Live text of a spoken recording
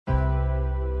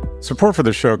Support for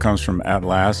the show comes from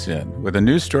Atlassian. With a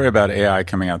new story about AI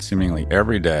coming out seemingly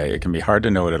every day, it can be hard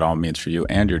to know what it all means for you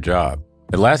and your job.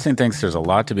 Atlassian thinks there's a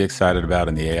lot to be excited about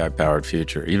in the AI-powered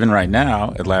future. Even right now,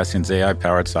 Atlassian's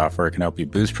AI-powered software can help you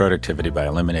boost productivity by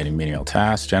eliminating menial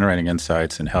tasks, generating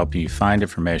insights, and helping you find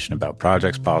information about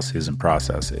projects, policies, and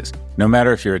processes. No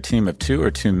matter if you're a team of 2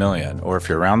 or 2 million, or if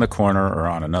you're around the corner or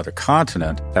on another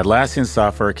continent, Atlassian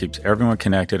software keeps everyone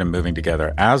connected and moving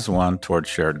together as one towards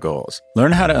shared goals.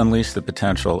 Learn how to unleash the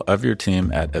potential of your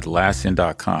team at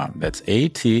Atlassian.com. That's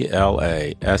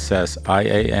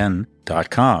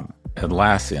Atlassian.com.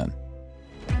 Atlassian.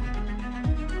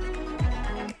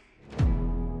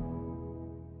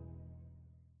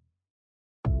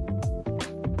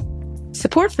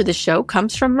 Support for this show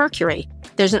comes from Mercury.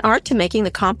 There's an art to making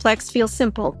the complex feel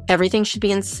simple. Everything should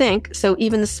be in sync, so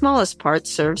even the smallest part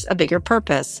serves a bigger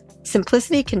purpose.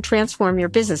 Simplicity can transform your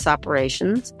business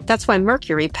operations. That's why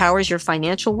Mercury powers your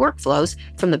financial workflows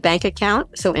from the bank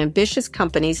account, so ambitious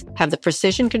companies have the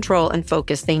precision, control, and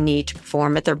focus they need to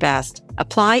perform at their best.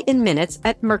 Apply in minutes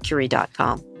at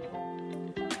Mercury.com.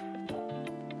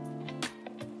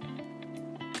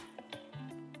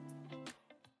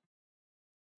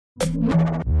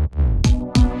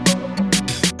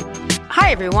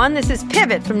 Hi, everyone. This is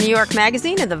Pivot from New York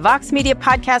Magazine and the Vox Media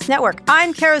Podcast Network.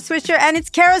 I'm Kara Swisher, and it's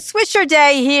Kara Swisher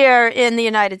Day here in the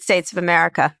United States of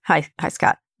America. Hi,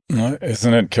 Scott.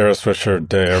 Isn't it Kara Swisher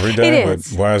Day every day? It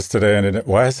is. Why is today?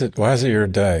 Why is it your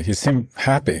day? You seem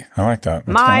happy. I like that.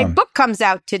 My book comes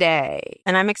out today,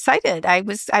 and I'm excited.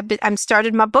 I'm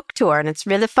started my book tour, and it's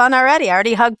really fun already. I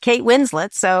already hugged Kate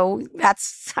Winslet, so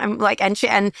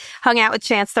and hung out with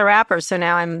Chance the Rapper. So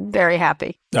now I'm very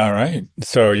happy. All right.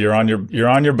 So you're on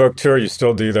your book tour. You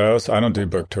still do those? I don't do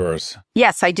book tours.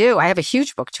 Yes, I do. I have a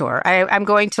huge book tour. I'm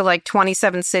going to like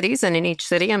 27 cities, and in each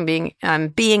city, I'm being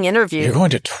interviewed. You're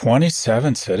going to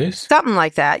 27 cities? Something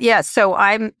like that. Yeah. So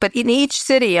but in each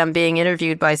city, I'm being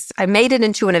interviewed by. I made it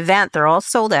into an event. They're all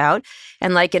sold out.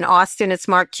 And like in Austin, it's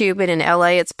Mark Cuban. In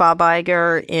LA, it's Bob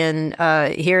Iger.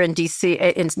 Here in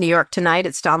DC, in New York tonight,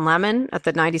 it's Don Lemon at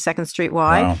the 92nd Street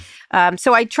Y. Wow.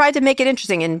 So I tried to make it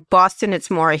interesting. In Boston,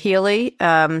 it's Maura Healey.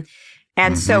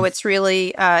 So it's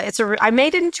really, I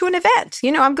made it into an event.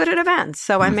 You know, I'm good at events.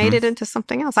 So I made it into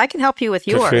something else. I can help you with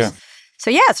yours. Good for you. So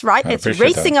yeah, it's right. It's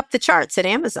racing up the charts at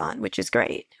Amazon, which is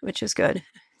great, which is good.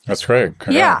 That's great.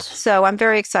 Congrats. Yeah. So I'm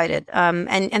very excited.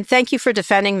 And thank you for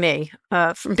defending me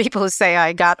from people who say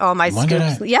I got all my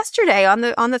scoops yesterday on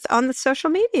the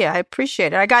social media. I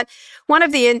appreciate it. I got one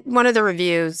of the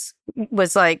reviews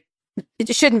was like,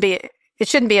 it shouldn't be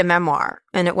a memoir,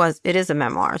 and it is a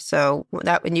memoir. So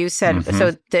that when you said,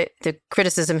 so the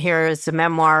criticism here is a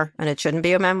memoir, and it shouldn't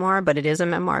be a memoir, but it is a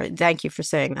memoir. Thank you for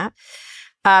saying that.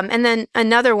 And then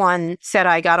another one said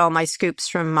I got all my scoops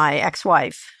from my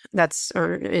ex-wife.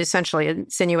 Or essentially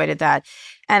insinuated that.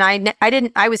 And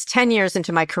I was 10 years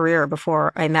into my career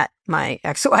before I met my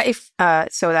ex-wife.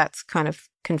 So that's kind of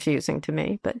confusing to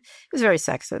me, but it was very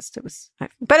sexist.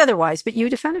 But you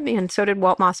defended me, and so did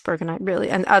Walt Mossberg, and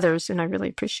others, and I really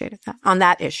appreciated that on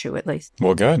that issue, at least.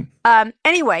 Well, good.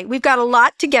 Anyway, we've got a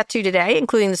lot to get to today,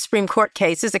 including the Supreme Court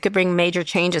cases that could bring major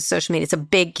changes to social media. It's a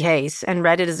big case, and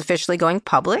Reddit is officially going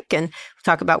public, and we'll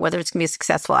talk about whether it's going to be a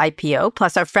successful IPO.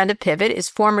 Plus, our friend at Pivot is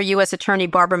former U.S. Attorney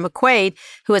Barbara McQuade,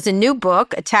 who has a new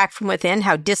book, Attack from Within: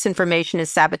 How Disinformation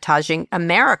is Sabotaging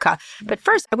America. But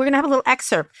first, we're going to have a little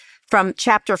excerpt from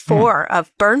Chapter 4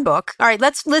 of Burn Book. All right,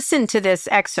 let's listen to this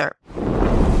excerpt.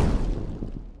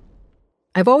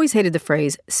 I've always hated the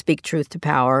phrase, speak truth to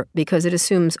power, because it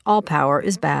assumes all power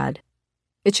is bad.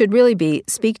 It should really be,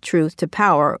 speak truth to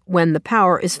power when the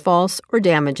power is false or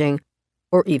damaging,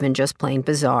 or even just plain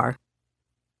bizarre.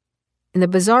 In the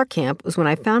bizarre camp was when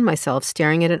I found myself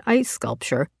staring at an ice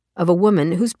sculpture of a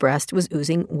woman whose breast was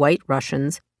oozing white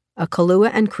Russians, a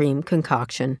Kahlua and cream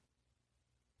concoction.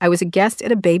 I was a guest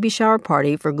at a baby shower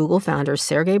party for Google founder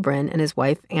Sergey Brin and his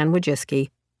wife Anne Wojcicki,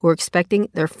 who were expecting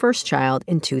their first child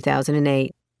in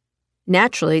 2008.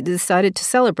 Naturally, they decided to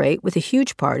celebrate with a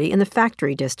huge party in the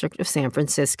factory district of San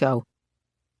Francisco.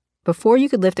 Before you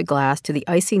could lift a glass to the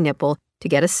icy nipple to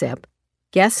get a sip,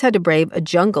 guests had to brave a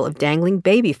jungle of dangling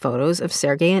baby photos of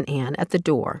Sergey and Anne at the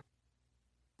door.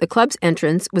 The club's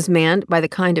entrance was manned by the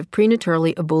kind of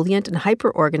prenaturally ebullient and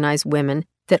hyper-organized women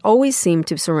that always seem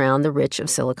to surround the rich of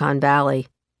Silicon Valley.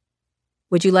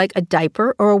 Would you like a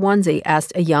diaper or a onesie?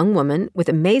 Asked a young woman with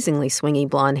amazingly swingy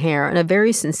blonde hair and a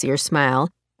very sincere smile,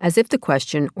 as if the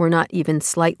question were not even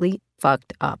slightly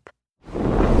fucked up.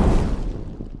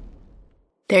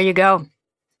 There you go.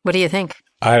 What do you think?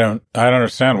 I don't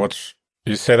understand. What's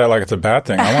You say that like it's a bad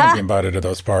thing. I want to be invited to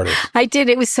those parties. I did.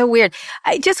 It was so weird.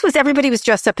 Everybody was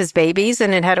dressed up as babies,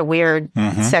 and it had a weird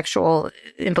sexual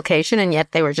implication, and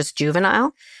yet they were just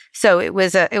juvenile. So it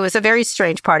was a very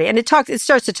strange party. And it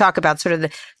starts to talk about sort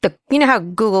of the you know how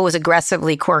Google was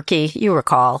aggressively quirky, you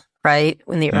recall, right?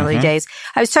 In the early days.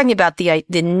 I was talking about the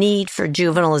need for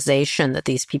juvenilization that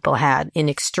these people had in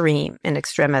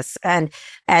extremis, and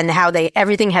how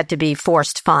everything had to be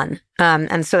forced fun.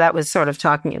 And so that was sort of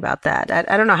talking about that.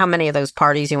 I don't know how many of those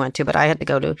parties you went to, but I had to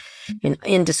go to an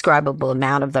indescribable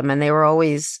amount of them. And they were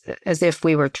always as if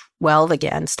we were 12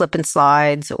 again, slip and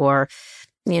slides or,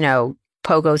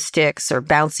 pogo sticks or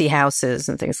bouncy houses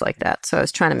and things like that. So I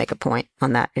was trying to make a point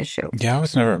on that issue. Yeah, I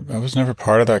was never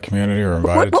part of that community or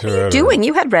invited to it. What were you doing?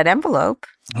 You had red envelope.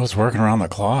 I was working around the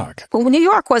clock. Well, New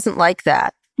York wasn't like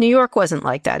that.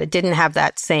 It didn't have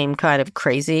that same kind of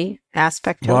crazy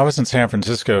aspect to it. Well, I was in San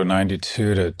Francisco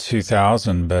 92 to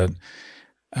 2000, but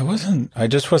I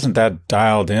just wasn't that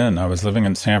dialed in. I was living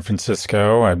in San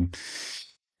Francisco. I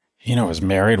was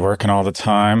married, working all the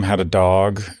time, had a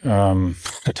dog,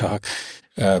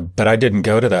 but I didn't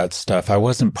go to that stuff. I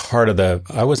wasn't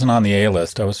I wasn't on the A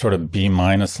list. I was sort of B-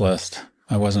 list.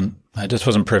 I just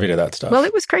wasn't privy to that stuff. Well,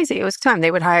 it was crazy. It was time.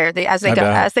 They would hire, as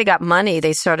they got money,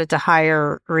 they started to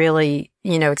hire really,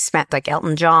 like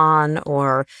Elton John,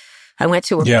 or I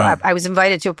was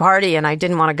invited to a party and I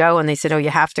didn't want to go. And they said, "Oh,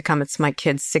 you have to come. It's my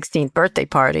kid's 16th birthday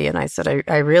party." And I said,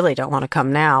 I really don't want to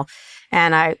come now.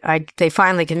 And they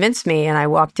finally convinced me, and I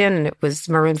walked in, and it was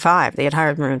Maroon 5. They had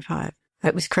hired Maroon 5.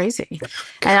 It was crazy.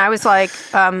 And I was like,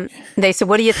 they said,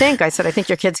 "What do you think?" I said, "I think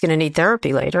your kid's going to need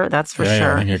therapy later. That's for sure."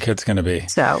 Yeah, I think your kid's going to be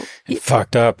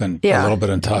fucked up and a little bit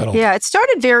entitled. Yeah, it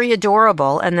started very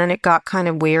adorable, and then it got kind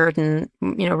of weird, and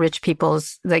rich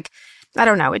people's I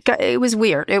don't know. It was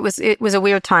weird. It was a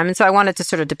weird time, and so I wanted to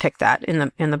sort of depict that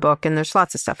in the book. And there's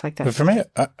lots of stuff like that. But for me,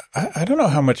 I don't know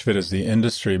how much of it is the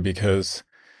industry, because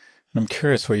I'm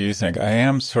curious what you think. I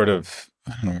am sort of,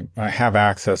 I have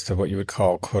access to what you would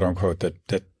call, quote unquote,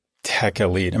 the tech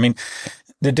elite. I mean,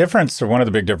 the difference, or one of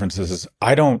the big differences, is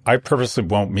I purposely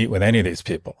won't meet with any of these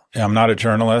people. I'm not a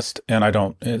journalist, and I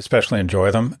don't especially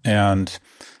enjoy them. And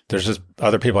there's just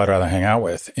other people I'd rather hang out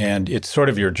with. And it's sort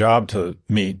of your job to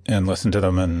meet and listen to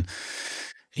them and,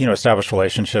 establish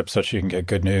relationships so that you can get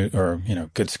good news or,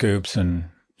 good scoops and,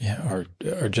 or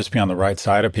just be on the right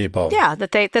side of people. Yeah,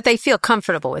 that they feel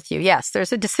comfortable with you. Yes,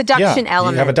 there's a seduction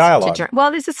element. You have a dialogue.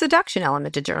 There's a seduction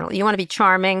element to journal. You want to be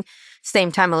charming,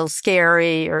 same time a little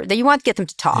scary, or that you want to get them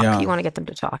to talk. Yeah. You want to get them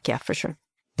to talk. Yeah, for sure.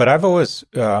 But I've always,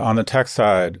 on the tech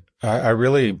side,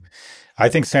 I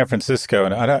think San Francisco,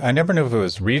 and I never knew if it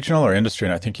was regional or industry,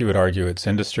 and I think you would argue it's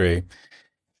industry.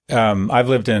 I've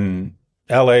lived in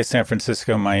LA, San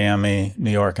Francisco, Miami,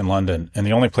 New York, and London. And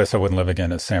the only place I wouldn't live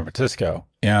again is San Francisco.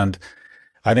 And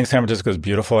I think San Francisco is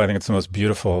beautiful. I think it's the most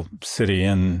beautiful city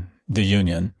in the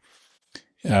Union.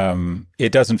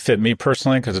 It doesn't fit me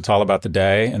personally because it's all about the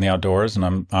day and the outdoors,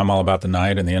 and I'm all about the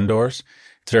night and the indoors.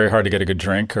 It's very hard to get a good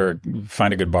drink or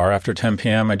find a good bar after 10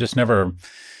 p.m. It just never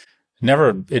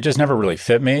really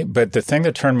fit me. But the thing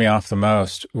that turned me off the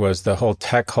most was the whole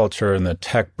tech culture and the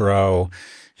tech bro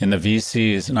and the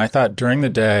VCs. And I thought during the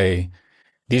day,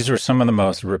 these were some of the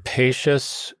most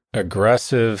rapacious,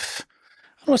 aggressive,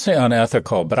 I don't want to say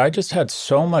unethical, but I just had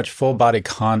so much full body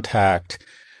contact,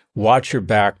 watch your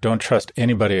back, don't trust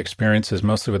anybody experiences,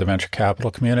 mostly with the venture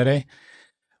capital community.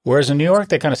 Whereas in New York,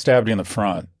 they kind of stabbed you in the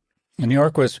front. In New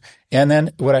York was, and then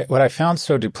what I found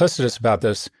so duplicitous about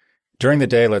this, during the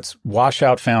day, let's wash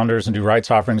out founders and do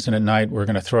rights offerings, and at night, we're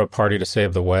going to throw a party to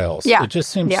save the whales. Yeah. It just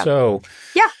seems so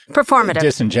performative,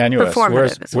 disingenuous.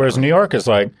 Whereas New York is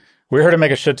like, we're here to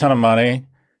make a shit ton of money.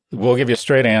 We'll give you a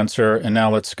straight answer, and now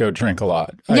let's go drink a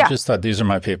lot. I just thought these are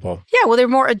my people. Yeah, well, they're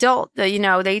more adult.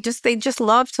 They just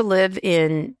love to live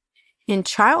in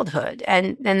childhood,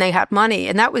 and they have money,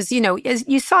 and that was as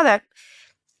you saw that.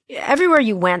 Everywhere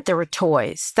you went, there were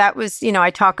toys. That was,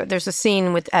 there's a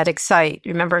scene at Excite.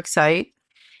 Remember Excite?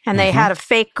 And they had a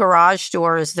fake garage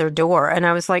door as their door. And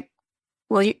I was like,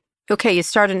 well, you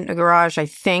started in a garage, I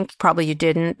think. Probably you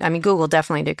didn't. I mean, Google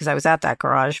definitely did because I was at that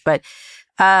garage. But,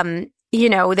 they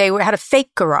had a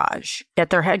fake garage at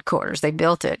their headquarters. They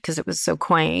built it because it was so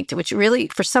quaint, which really,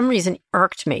 for some reason,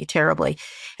 irked me terribly.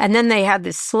 And then they had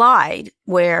this slide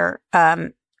where,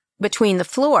 between the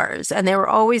floors, and they were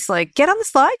always like, "Get on the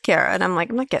slide, Kara." And I'm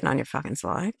like, "I'm not getting on your fucking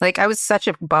slide." Like, I was such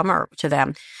a bummer to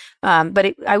them.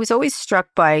 But I was always struck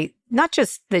by not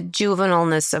just the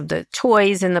juvenileness of the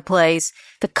toys in the place,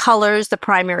 the colors, the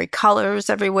primary colors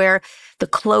everywhere. The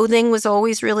clothing was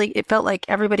always it felt like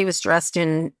everybody was dressed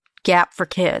in Gap for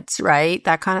kids, right?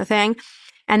 That kind of thing.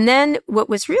 And then what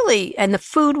was really, and the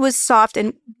food was soft.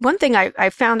 And one thing I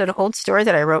found an old story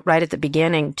that I wrote right at the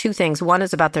beginning, two things. One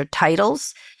is about their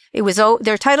titles.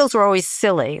 Their titles were always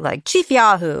silly, like Chief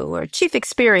Yahoo or Chief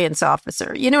Experience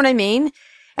Officer. You know what I mean?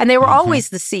 And they were always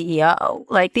the CEO.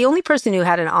 Like the only person who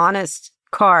had an honest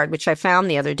card, which I found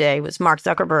the other day, was Mark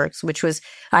Zuckerberg's, which was,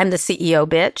 I'm the CEO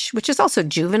bitch, which is also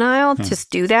juvenile to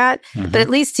do that. But at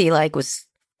least he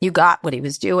you got what he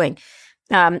was doing.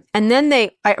 And then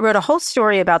I wrote a whole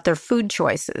story about their food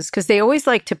choices because they always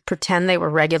like to pretend they were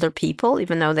regular people,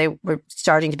 even though they were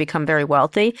starting to become very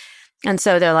wealthy. And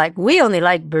so they're like, we only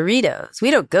like burritos.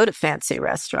 We don't go to fancy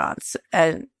restaurants.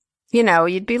 And,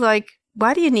 you'd be like,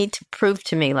 why do you need to prove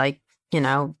to me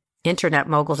internet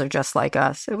moguls are just like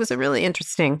us? It was a really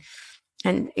interesting,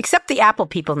 and except the Apple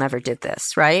people never did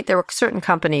this, right? There were certain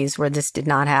companies where this did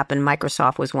not happen.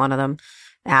 Microsoft was one of them.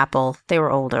 Apple, they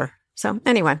were older. So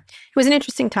anyway, it was an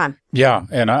interesting time. Yeah.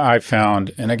 And I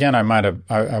found, and again,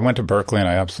 I went to Berkeley and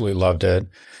I absolutely loved it.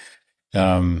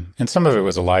 And some of it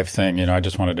was a life thing. I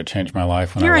just wanted to change my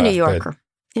life when You're I left. a New Yorker.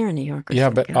 You're a New Yorker.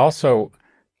 Yeah, but also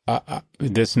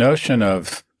this notion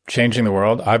of changing the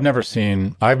world, I've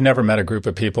never met a group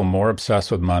of people more obsessed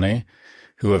with money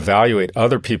who evaluate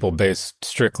other people based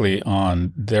strictly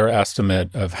on their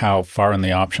estimate of how far in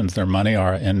the options their money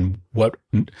are and what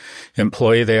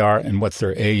employee they are and what's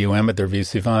their AUM at their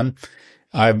VC fund.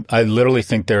 I literally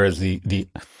think there is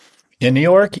in New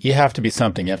York, you have to be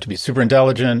something. You have to be super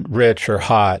intelligent, rich, or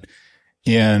hot.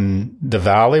 In the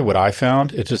Valley, what I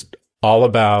found, it's just all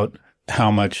about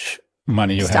how much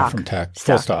money you have from tech.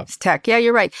 Full stop. It's tech. Yeah,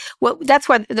 you're right. Well, that's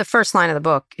why the first line of the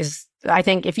book is, I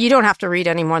think, if you don't have to read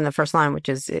any more than the first line, which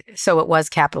is, so it was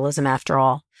capitalism after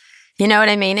all. You know what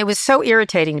I mean? It was so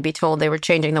irritating to be told they were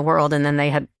changing the world and then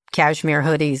they had cashmere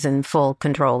hoodies and full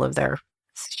control of their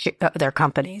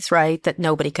companies, right? That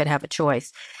nobody could have a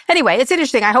choice. Anyway, it's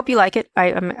interesting. I hope you like it.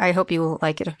 I hope you will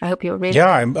like it. I hope you'll read it.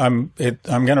 Yeah, I'm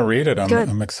going to read it.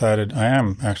 I'm excited. I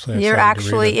am actually excited. You're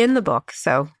actually in the book,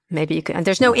 so maybe you can.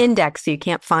 There's no index, so you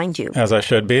can't find you. As I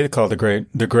should be. It's called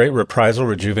the Great Reprisal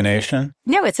Rejuvenation.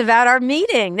 No, it's about our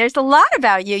meeting. There's a lot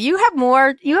about you. You have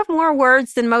more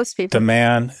words than most people.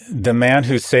 The man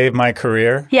who saved my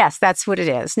career. Yes, that's what it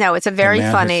is. No, it's a very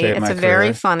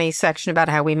funny section about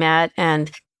how we met, and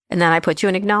then I put you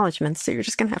in acknowledgments, so you're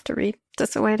just going to have to read.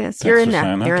 That's the way it is. Thanks for saying that.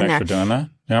 Thanks for doing that.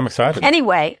 Yeah, I'm excited.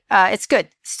 Anyway, it's good.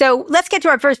 So let's get to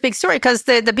our first big story because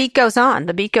the beat goes on.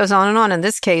 The beat goes on and on. In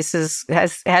this case,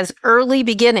 has early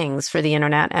beginnings for the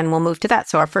internet, and we'll move to that.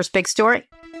 So our first big story.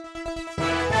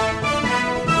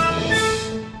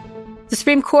 The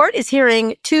Supreme Court is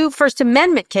hearing 2 First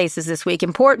Amendment cases this week,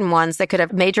 important ones that could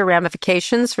have major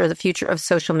ramifications for the future of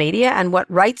social media and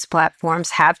what rights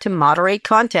platforms have to moderate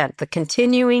content, the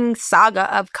continuing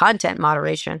saga of content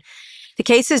moderation. The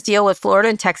cases deal with Florida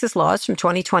and Texas laws from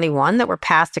 2021 that were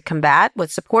passed to combat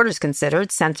what supporters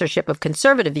considered censorship of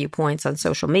conservative viewpoints on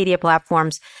social media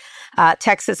platforms.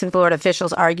 Texas and Florida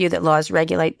officials argue that laws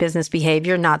regulate business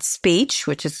behavior, not speech,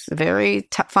 which is a very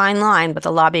fine line, but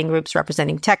the lobbying groups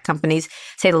representing tech companies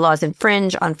say the laws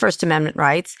infringe on First Amendment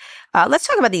rights. Let's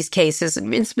talk about these cases.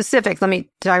 In specific, let me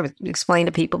explain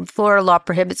to people. Florida law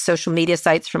prohibits social media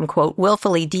sites from, quote,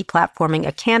 willfully deplatforming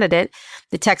a candidate.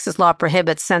 The Texas law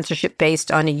prohibits censorship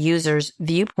based on a user's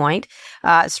viewpoint.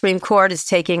 Supreme Court is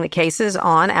taking the cases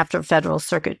on after federal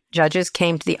circuit judges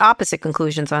came to the opposite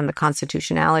conclusions on the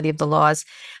constitutionality of the laws.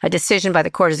 A decision by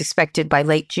the court is expected by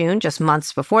late June, just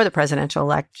months before the presidential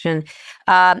election.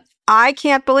 I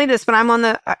can't believe this, but I'm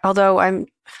not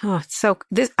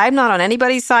on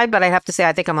anybody's side, but I have to say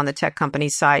I think I'm on the tech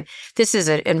company's side. This is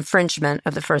an infringement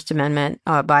of the First Amendment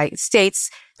by states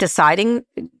deciding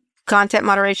content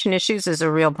moderation issues is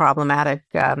a real problematic.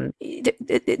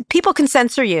 People can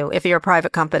censor you if you're a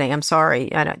private company. I'm sorry.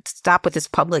 Stop with this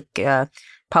public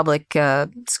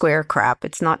square crap.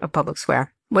 It's not a public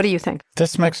square. What do you think?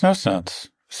 This makes no sense.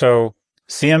 So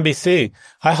CNBC,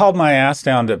 I hauled my ass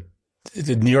down to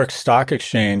the New York Stock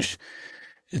Exchange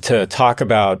to talk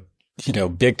about,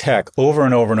 big tech over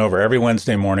and over and over every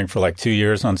Wednesday morning for like 2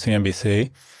 years on CNBC.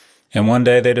 And one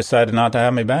day they decided not to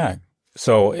have me back.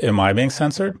 So am I being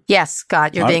censored? Yes,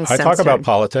 Scott, you're being censored. I talk about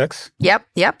politics. Yep.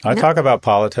 I talk about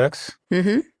politics.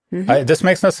 Mm-hmm. Mm-hmm. This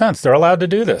makes no sense. They're allowed to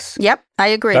do this. Yep, I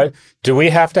agree. Do we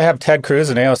have to have Ted Cruz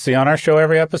and AOC on our show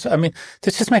every episode? I mean,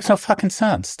 this just makes no fucking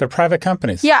sense. They're private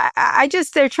companies. Yeah,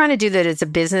 they're trying to do that as a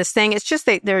business thing. It's just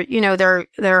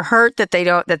they're hurt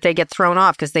that they get thrown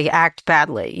off because they act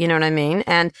badly. You know what I mean?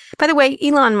 And by the way,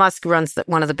 Elon Musk runs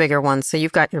one of the bigger ones, so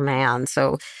you've got your man.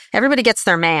 So everybody gets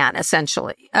their man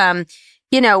essentially.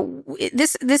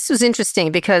 This was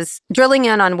interesting because drilling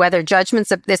in on whether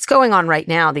judgments, it's going on right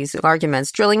now, these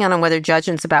arguments, drilling in on whether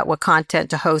judgments about what content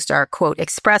to host are, quote,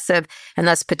 expressive and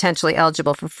thus potentially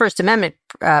eligible for First Amendment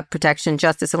protection.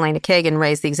 Justice Elena Kagan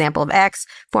raised the example of X,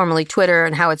 formerly Twitter,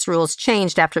 and how its rules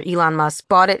changed after Elon Musk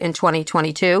bought it in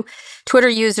 2022. Twitter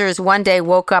users one day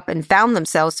woke up and found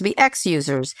themselves to be X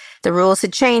users. The rules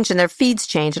had changed and their feeds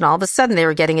changed, and all of a sudden they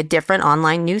were getting a different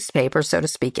online newspaper, so to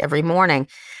speak, every morning.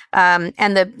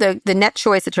 And the Net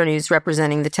Choice attorney who's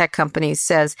representing the tech companies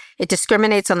says it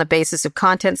discriminates on the basis of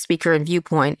content, speaker, and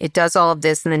viewpoint. It does all of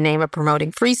this in the name of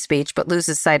promoting free speech, but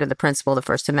loses sight of the principle of the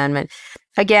First Amendment.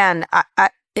 Again,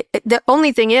 the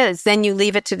only thing is, then you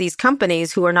leave it to these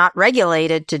companies who are not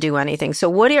regulated to do anything. So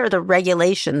what are the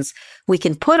regulations we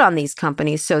can put on these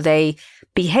companies so they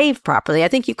behave properly? I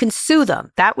think you can sue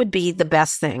them. That would be the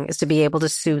best thing, is to be able to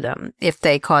sue them if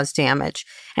they cause damage,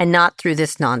 and not through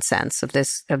this nonsense of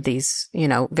these,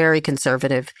 very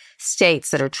conservative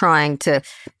states that are trying to,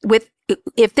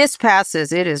 if this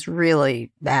passes, it is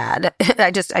really bad.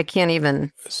 I can't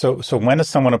even. So when is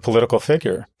someone a political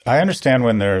figure? I understand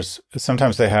when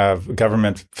sometimes they have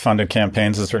government funded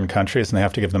campaigns in certain countries and they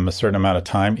have to give them a certain amount of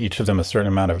time, each of them a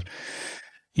certain amount of,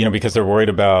 because they're worried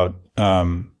about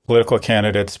political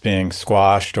candidates being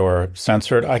squashed or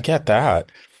censored. I get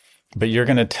that. But you're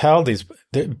going to tell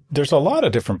there's a lot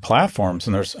of different platforms.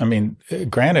 And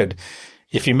granted,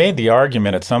 if you made the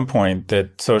argument at some point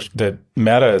that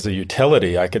Meta is a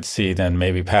utility, I could see then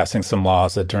maybe passing some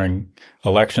laws that during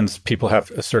elections people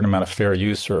have a certain amount of fair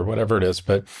use or whatever it is.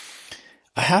 But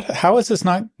how does this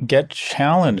not get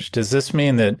challenged? Does this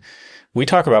mean that we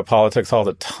talk about politics all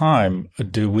the time?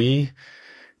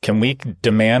 Can we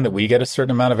demand that we get a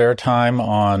certain amount of airtime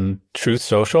on Truth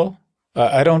Social?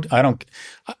 I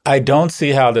don't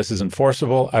see how this is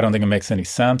enforceable. I don't think it makes any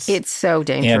sense. It's so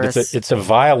dangerous. And it's a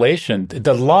violation.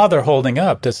 The law they're holding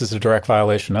up, this is a direct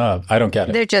violation of. I don't get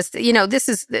it. They're just, this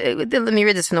is, let me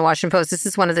read this from the Washington Post. This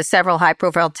is one of the several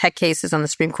high-profile tech cases on the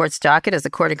Supreme Court's docket as the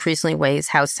court increasingly weighs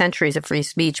how centuries of free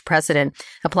speech precedent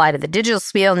apply to the digital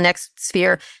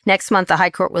sphere. Next month, the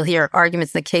High Court will hear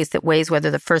arguments in the case that weighs whether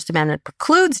the First Amendment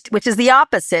precludes, which is the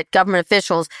opposite, government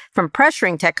officials from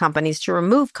pressuring tech companies to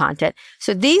remove content.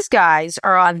 So these guys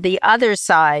are on the other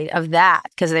side of that,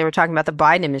 because they were talking about the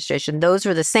Biden administration. Those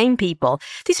were the same people.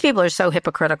 These people are so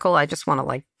hypocritical. I just want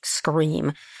to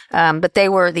scream. But they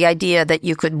were the idea that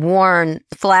you could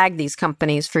flag these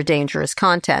companies for dangerous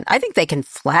content. I think they can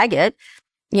flag it.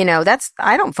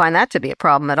 I don't find that to be a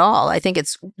problem at all. I think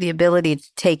it's the ability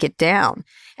to take it down.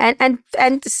 And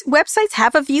websites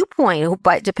have a viewpoint,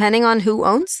 but depending on who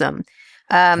owns them.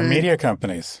 Media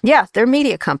companies. Yeah, they're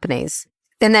media companies.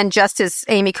 And then Justice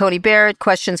Amy Coney Barrett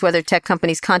questions whether tech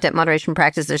companies' content moderation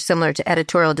practices are similar to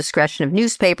editorial discretion of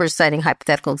newspapers, citing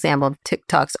hypothetical example of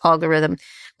TikTok's algorithm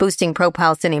boosting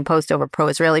pro-Palestinian post over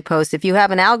pro-Israeli post. If you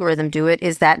have an algorithm do it,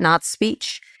 is that not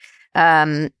speech?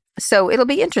 So it'll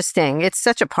be interesting. It's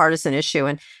such a partisan issue,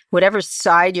 and whatever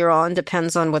side you're on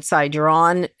depends on what side you're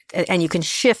on, and you can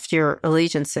shift your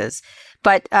allegiances.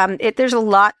 But there's a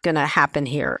lot going to happen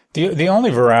here. The only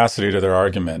veracity to their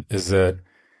argument is that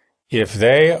if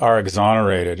they are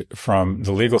exonerated from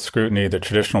the legal scrutiny that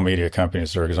traditional media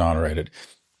companies are exonerated,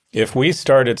 if we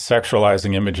started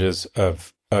sexualizing images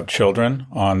of children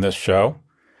on this show,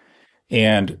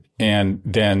 and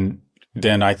then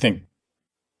I think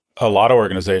a lot of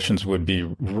organizations would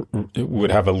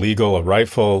have a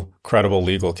rightful, credible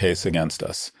legal case against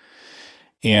us.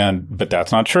 But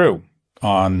that's not true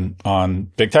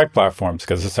on big tech platforms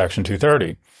because of Section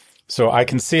 230. So I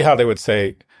can see how they would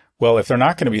say, well, if they're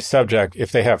not going to be subject,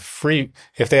 if they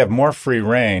have more free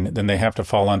reign, then they have to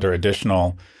fall under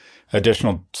additional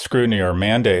scrutiny or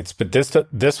mandates. But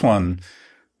this one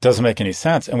doesn't make any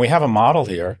sense. And we have a model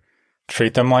here.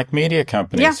 Treat them like media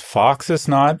companies. Yeah. Fox is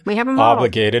not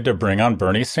obligated to bring on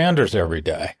Bernie Sanders every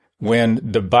day. When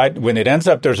it ends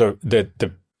up, there's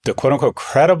the quote unquote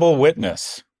credible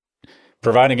witness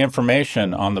providing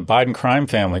information on the Biden crime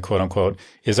family, quote unquote,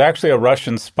 is actually a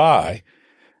Russian spy.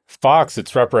 Fox,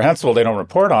 it's reprehensible. They don't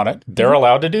report on it. They're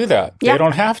allowed to do that. Yeah. They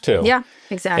don't have to. Yeah,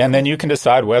 exactly. And then you can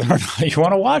decide whether or not you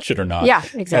want to watch it or not. Yeah,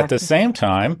 exactly. At the same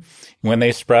time, when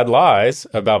they spread lies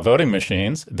about voting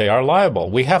machines, they are liable.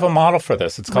 We have a model for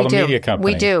this. It's called a media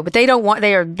company. We do, but they don't want.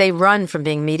 They run from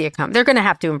being media company. They're going to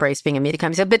have to embrace being a media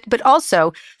company. But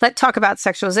also, let's talk about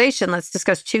sexualization. Let's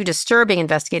discuss two disturbing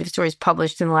investigative stories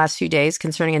published in the last few days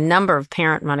concerning a number of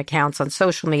parent-run accounts on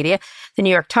social media. The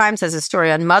New York Times has a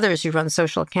story on mothers who run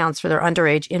social accounts accounts for their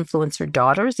underage influencer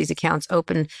daughters. These accounts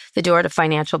open the door to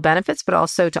financial benefits, but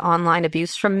also to online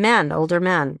abuse from men, older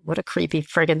men. What a creepy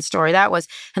friggin' story that was.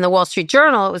 In the Wall Street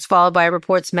Journal, it was followed by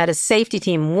reports Meta's safety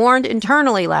team warned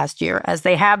internally last year, as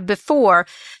they have before,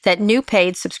 that new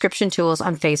paid subscription tools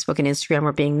on Facebook and Instagram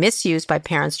were being misused by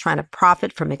parents trying to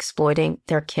profit from exploiting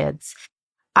their kids.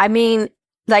 I mean,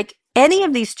 like, any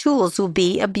of these tools will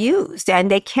be abused,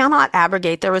 and they cannot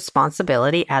abrogate their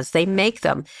responsibility as they make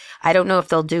them. I don't know if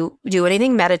they'll do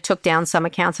anything. Meta took down some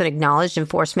accounts and acknowledged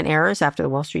enforcement errors after the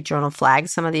Wall Street Journal flagged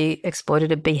some of the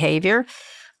exploitative behavior.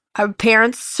 Our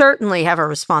parents certainly have a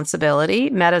responsibility.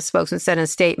 Meta spokesman said in a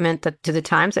statement to the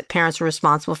Times that parents are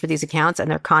responsible for these accounts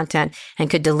and their content and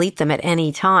could delete them at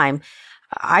any time.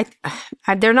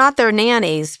 They're not their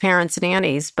nannies, parents'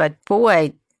 nannies, but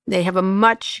boy, they have a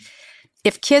much...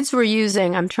 If kids were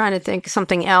using, I'm trying to think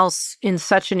something else in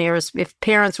such if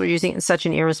parents were using it in such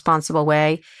an irresponsible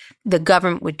way, the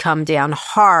government would come down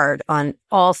hard on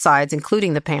all sides,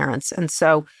 including the parents. And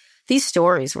so these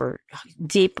stories were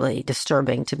deeply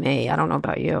disturbing to me. I don't know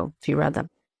about you, if you read them.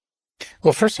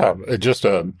 Well, first off, just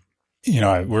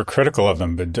we're critical of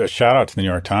them, but a shout out to the New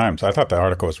York Times. I thought the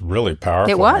article was really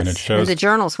powerful. It was. And it shows, and the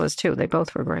journals was too. They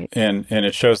both were great. And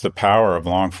it shows the power of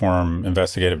long-form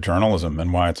investigative journalism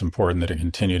and why it's important that it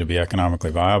continue to be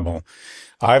economically viable.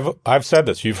 I've said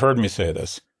this. You've heard me say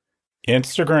this.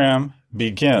 Instagram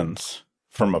begins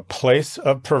from a place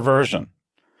of perversion.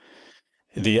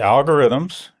 The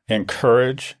algorithms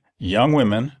encourage young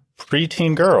women,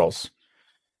 preteen girls,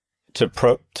 to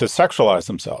sexualize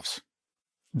themselves.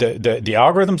 The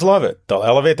algorithms love it. They'll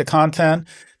elevate the content.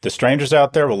 The strangers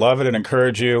out there will love it and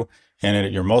encourage you. And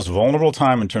at your most vulnerable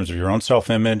time in terms of your own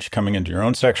self-image, coming into your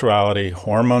own sexuality,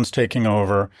 hormones taking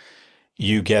over,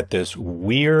 you get this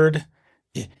weird...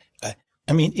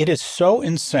 I mean, it is so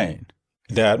insane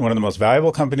that one of the most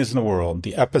valuable companies in the world,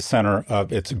 the epicenter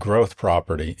of its growth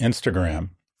property,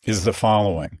 Instagram, is the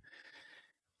following.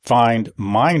 Find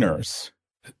minors,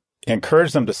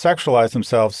 encourage them to sexualize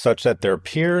themselves such that their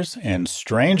peers and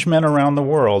strange men around the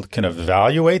world can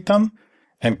evaluate them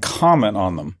and comment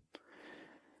on them.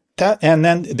 And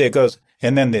then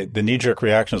the knee-jerk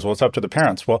reaction is, well, it's up to the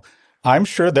parents. Well, I'm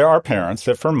sure there are parents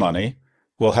that for money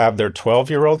will have their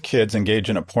 12-year-old kids engage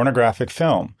in a pornographic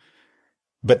film.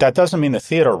 But that doesn't mean the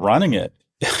theater running it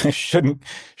shouldn't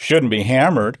be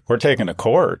hammered or taken to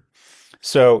court.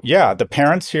 So, yeah, the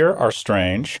parents here are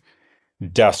strange,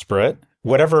 desperate,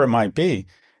 whatever it might be.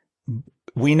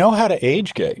 We know how to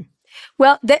age gate.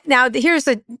 Well, now here's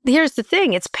the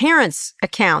thing. It's parents'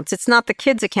 accounts. It's not the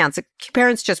kids' accounts.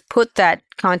 Parents just put that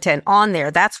content on there.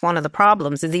 That's one of the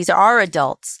problems. And these are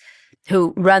adults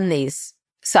who run these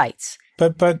sites.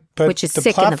 But which is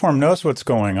the platform knows what's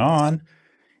going on.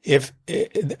 The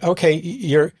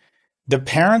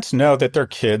parents know that their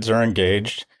kids are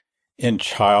engaged in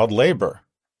child labor.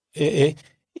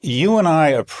 You and I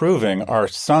approving our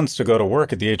sons to go to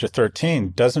work at the age of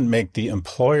 13 doesn't make the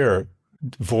employer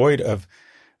void of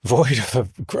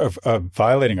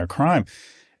violating a crime.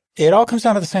 It all comes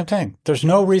down to the same thing. There's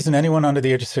no reason anyone under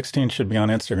the age of 16 should be on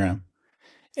Instagram.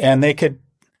 And they could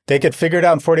figure it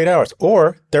out in 48 hours,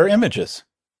 or their images.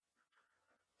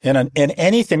 And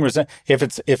anything, if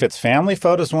it's family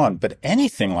photos, one, but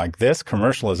anything like this,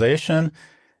 commercialization,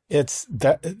 it's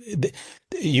that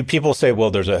you people say,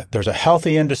 well, there's a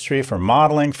healthy industry for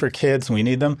modeling for kids. We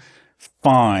need them.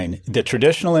 Fine. The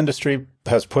traditional industry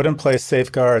has put in place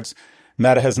safeguards.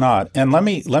 Meta has not. And let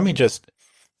me just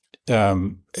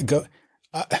go.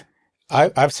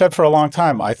 I've said for a long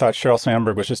time, I thought Sheryl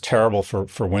Sandberg was just terrible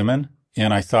for women.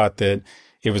 And I thought that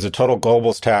it was a total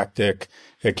Goebbels tactic,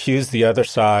 accuse the other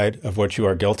side of what you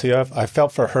are guilty of. I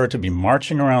felt for her to be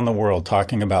marching around the world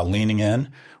talking about leaning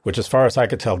in, which as far as I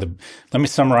could tell, let me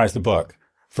summarize the book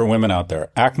for women out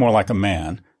there. Act more like a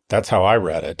man. That's how I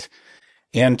read it.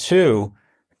 And two,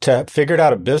 to figure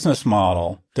out a business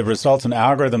model that results in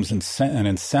algorithms and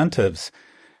incentives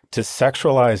to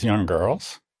sexualize young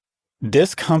girls.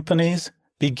 This company's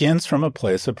begins from a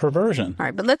place of perversion. All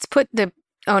right, but let's put the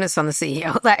onus on the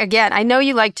CEO. Again, I know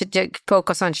you like to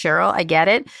focus on Sheryl. I get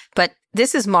it. But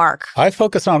this is Mark. I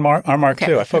focus on Mark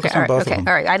too. I focus on both of them.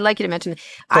 All right. I'd like you to mention.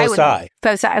 Both sides.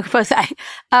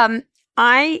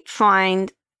 I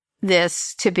find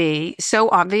this to be so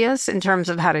obvious in terms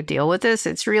of how to deal with this.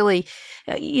 It's really,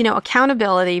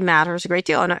 accountability matters a great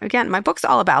deal. And again, my book's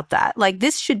all about that. Like,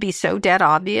 this should be so dead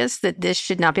obvious that this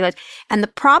should not be like. And the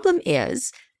problem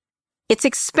is, it's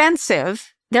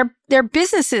expensive. Their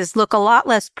businesses look a lot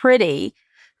less pretty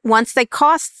once the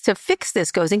cost to fix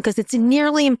this goes in, because it's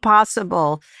nearly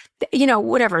impossible,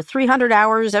 300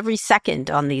 hours every second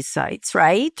on these sites,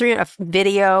 right?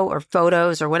 Video or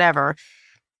photos or whatever.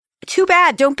 Too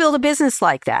bad. Don't build a business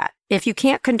like that. If you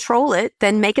can't control it,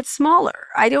 then make it smaller.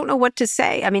 I don't know what to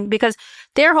say. I mean, because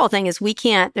their whole thing is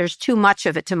there's too much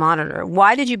of it to monitor.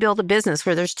 Why did you build a business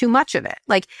where there's too much of it?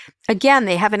 Like, again,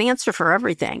 they have an answer for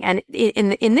everything. And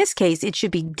in this case, it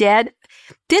should be dead.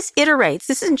 This iterates.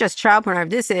 This isn't just child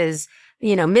pornography. This is,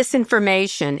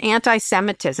 misinformation,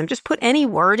 anti-Semitism. Just put any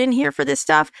word in here for this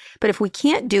stuff. But if we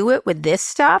can't do it with this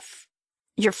stuff,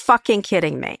 you're fucking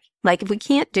kidding me. Like, if we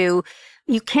can't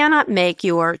you cannot make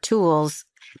your tools.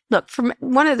 Look, from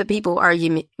one of the people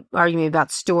arguing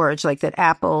about storage, like that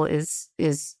Apple is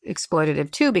exploitative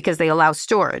too, because they allow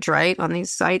storage, right, on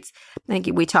these sites. I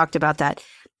think we talked about that.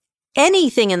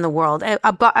 Anything in the world,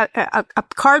 a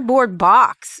cardboard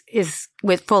box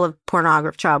full of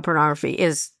child pornography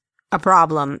is a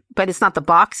problem, but it's not the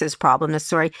box's problem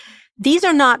necessarily. These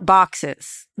are not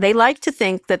boxes. They like to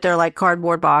think that they're like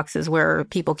cardboard boxes where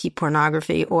people keep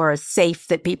pornography, or a safe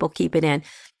that people keep it in.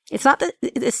 It's not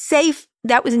the safe.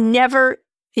 That was never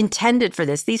intended for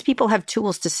this. These people have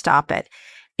tools to stop it.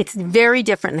 It's very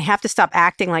different. They have to stop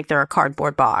acting like they're a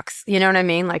cardboard box. You know what I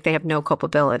mean? Like they have no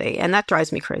culpability. And that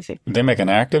drives me crazy. They make an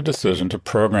active decision to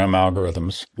program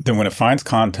algorithms. Then when it finds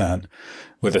content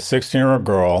with a 16-year-old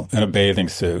girl in a bathing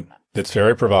suit that's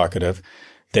very provocative,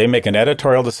 they make an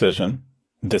editorial decision.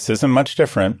 This isn't much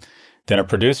different than a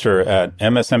producer at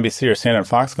MSNBC or CNN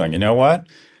Fox going, you know what?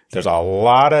 There's a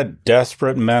lot of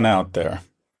desperate men out there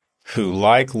who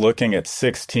like looking at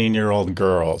 16-year-old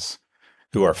girls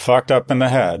who are fucked up in the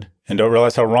head and don't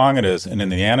realize how wrong it is, and in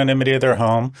the anonymity of their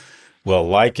home will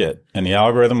like it, and the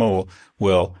algorithm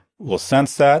will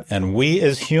sense that, and we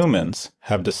as humans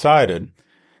have decided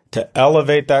to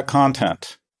elevate that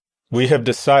content. We have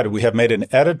made an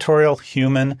editorial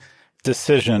human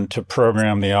decision to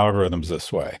program the algorithms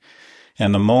this way.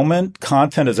 And the moment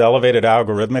content is elevated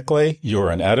algorithmically,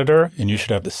 you're an editor, and you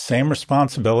should have the same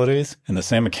responsibilities and the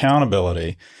same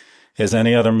accountability as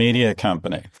any other media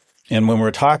company. And when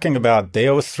we're talking about, they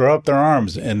always throw up their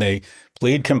arms and they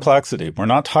plead complexity. We're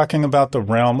not talking about the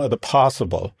realm of the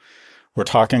possible. We're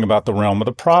talking about the realm of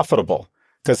the profitable.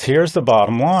 Because here's the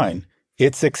bottom line.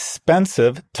 It's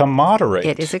expensive to moderate.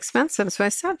 It is expensive. That's what I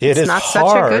said. It's not hard.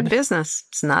 Such a good business.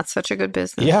 It's not such a good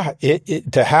business. Yeah.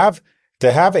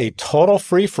 To have a total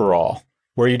free-for-all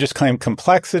where you just claim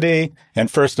complexity and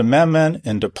First Amendment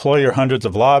and deploy your hundreds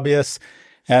of lobbyists,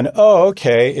 and,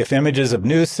 okay, if images of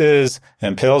nooses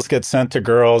and pills get sent to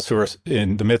girls who are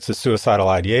in the midst of suicidal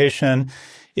ideation,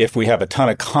 if we have a ton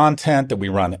of content that we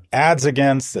run ads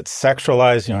against that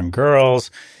sexualize young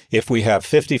girls, if we have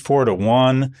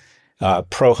 54-1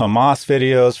 pro-Hamas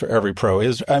videos for every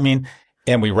pro-Israel,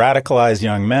 and we radicalize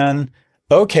young men,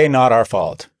 okay, not our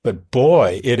fault. But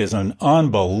boy, it is an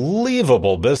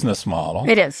unbelievable business model.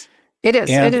 It is. It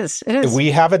is. We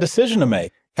have a decision to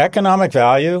make. Economic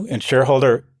value and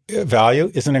shareholder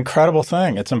value is an incredible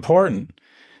thing. It's important.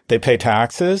 They pay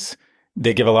taxes.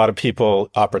 They give a lot of people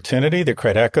opportunity. They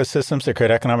create ecosystems. They create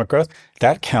economic growth.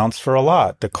 That counts for a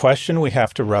lot. The question we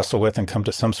have to wrestle with and come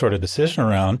to some sort of decision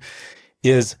around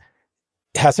is,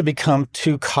 has it become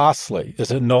too costly?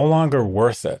 Is it no longer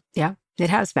worth it? Yeah. It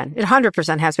has been. It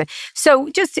 100% has been. So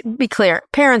just to be clear,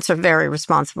 parents are very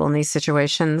responsible in these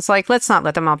situations. Like, let's not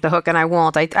let them off the hook. And I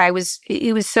won't. I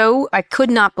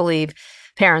could not believe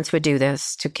parents would do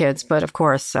this to kids. But of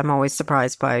course, I'm always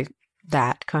surprised by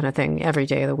that kind of thing every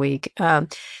day of the week.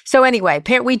 So anyway,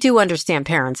 we do understand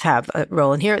parents have a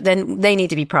role in here. Then they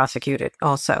need to be prosecuted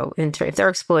also if they're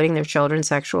exploiting their children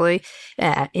sexually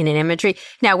in an imagery.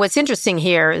 Now, what's interesting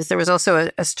here is there was also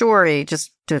a story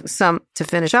just to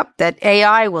finish up that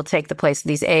AI will take the place of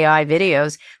these AI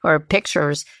videos or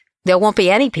pictures. There won't be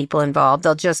any people involved.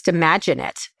 They'll just imagine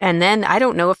it. And then I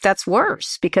don't know if that's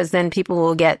worse, because then people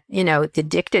will get,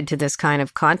 addicted to this kind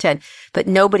of content, but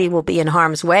nobody will be in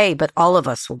harm's way, but all of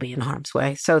us will be in harm's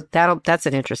way. So that's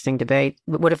an interesting debate.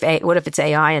 What if it's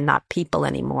AI and not people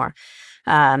anymore?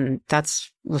 I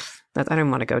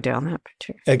don't want to go down that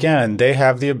path. Again, they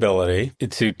have the ability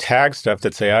to tag stuff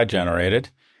that's AI generated,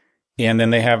 and then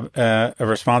they have a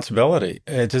responsibility.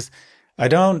 The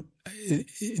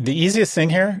easiest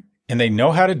thing here, and they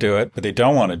know how to do it, but they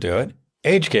don't want to do it,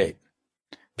 age gate.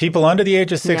 People under the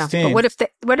age of 16. Yeah, but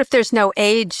what if there's no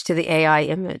age to the AI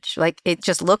image? Like, it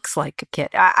just looks like a kid.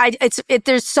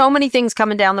 There's so many things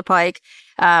coming down the pike.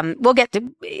 We'll get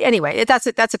to, anyway, that's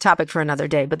a topic for another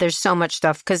day, but there's so much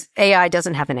stuff because AI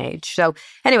doesn't have an age. So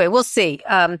anyway, we'll see.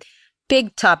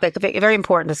 big topic, very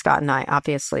important to Scott and I.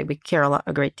 Obviously, we care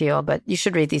a great deal, but you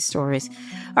should read these stories.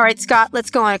 All right, Scott, let's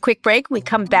go on a quick break. When we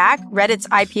come back, Reddit's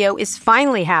IPO is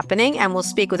finally happening, and we'll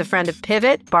speak with a friend of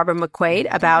Pivot, Barbara McQuade,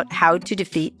 about how to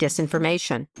defeat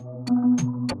disinformation.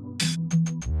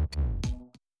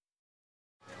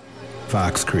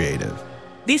 Fox Creative.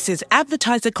 This is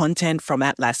advertiser content from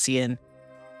Atlassian.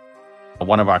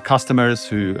 One of our customers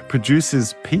who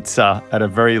produces pizza at a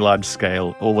very large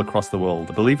scale all across the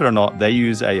world. Believe it or not, they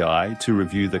use AI to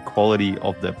review the quality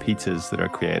of the pizzas that are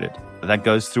created. That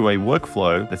goes through a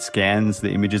workflow that scans the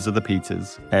images of the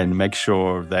pizzas and makes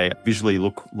sure they visually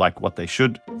look like what they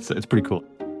should. So it's pretty cool.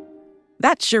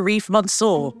 That's Sharif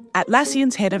Mansour,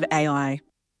 Atlassian's head of AI.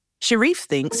 Sharif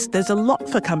thinks there's a lot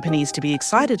for companies to be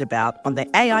excited about on the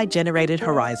AI-generated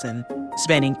horizon,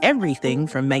 spanning everything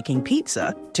from making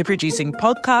pizza to producing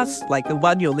podcasts like the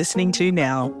one you're listening to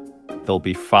now. There'll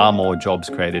be far more jobs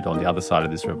created on the other side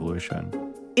of this revolution.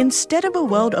 Instead of a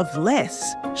world of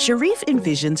less, Sharif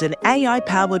envisions an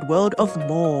AI-powered world of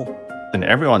more. In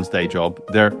everyone's day job,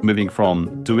 they're moving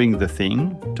from doing the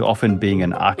thing to often being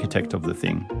an architect of the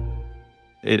thing.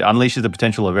 It unleashes the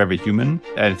potential of every human.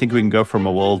 And I think we can go from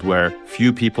a world where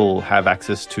few people have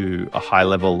access to a high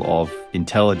level of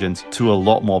intelligence to a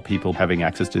lot more people having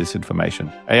access to this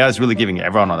information. AI is really giving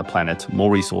everyone on the planet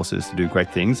more resources to do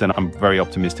great things. And I'm very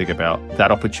optimistic about that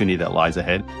opportunity that lies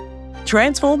ahead.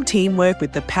 Transform teamwork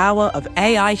with the power of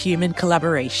AI-human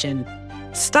collaboration.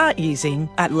 Start using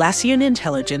Atlassian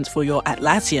Intelligence for your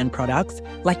Atlassian products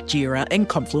like Jira and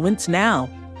Confluence now.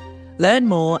 Learn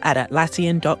more at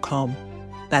Atlassian.com.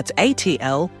 That's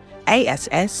ATLASSIAN.com.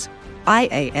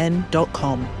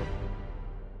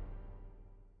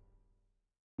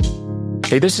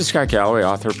 Hey, this is Scott Galloway,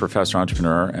 author, professor,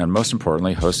 entrepreneur, and most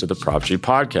importantly, host of the Prop G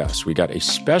podcast. We got a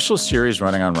special series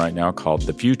running on right now called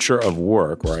The Future of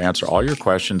Work, where I answer all your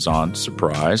questions on,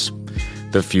 surprise,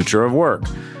 the future of work.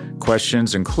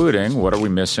 Questions including, what are we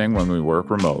missing when we work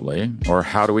remotely? Or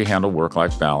how do we handle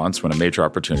work-life balance when a major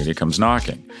opportunity comes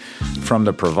knocking? From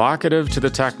the provocative to the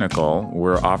technical,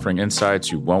 we're offering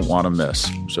insights you won't want to miss.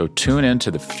 So tune in to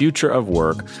The Future of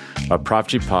Work, a Prop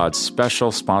G Pod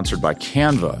special sponsored by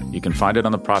Canva. You can find it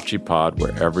on the Prop G Pod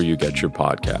wherever you get your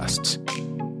podcasts.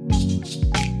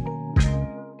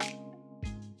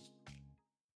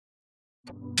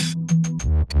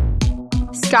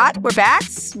 Scott, we're back.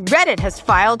 Reddit has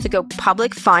filed to go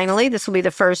public finally. This will be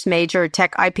the first major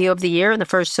tech IPO of the year and the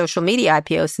first social media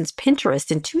IPO since Pinterest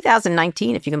in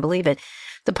 2019, if you can believe it.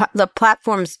 The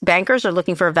platform's bankers are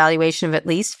looking for a valuation of at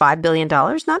least $5 billion,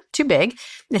 not too big.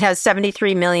 It has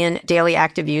 73 million daily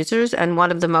active users and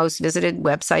one of the most visited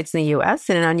websites in the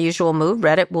U.S. In an unusual move,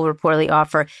 Reddit will reportedly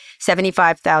offer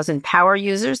 75,000 power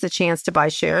users the chance to buy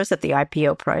shares at the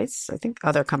IPO price. I think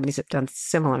other companies have done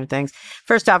similar things.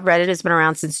 First off, Reddit has been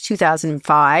around since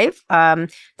 2005.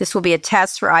 This will be a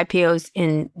test for IPOs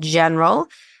in general.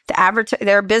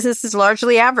 Their business is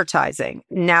largely advertising.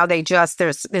 Now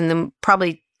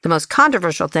probably the most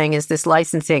controversial thing is this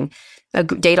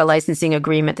data licensing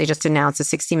agreement. They just announced a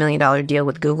 $60 million deal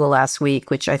with Google last week,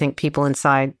 which I think people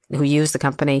inside who use the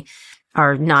company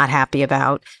are not happy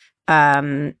about.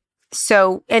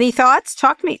 So any thoughts?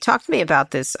 Talk to me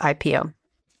about this IPO.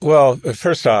 Well,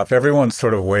 first off, everyone's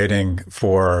sort of waiting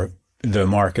for the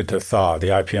market to thaw, the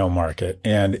IPO market.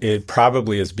 And it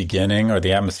probably is beginning, or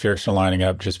the atmospherics are lining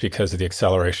up just because of the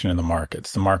acceleration in the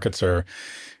markets. The markets are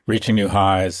reaching new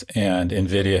highs, and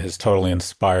NVIDIA has totally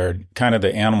inspired. Kind of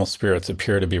the animal spirits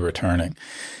appear to be returning.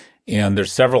 And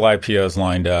there's several IPOs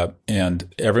lined up,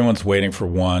 and everyone's waiting for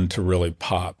one to really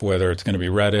pop, whether it's going to be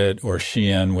Reddit or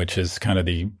Shein, which is kind of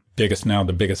the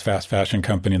biggest fast fashion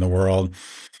company in the world.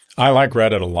 I like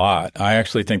Reddit a lot. I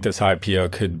actually think this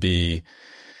IPO could be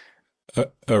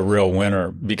a real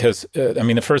winner because,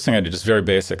 the first thing I did, just very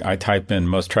basic, I type in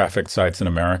most trafficked sites in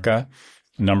America.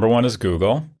 Number 1 is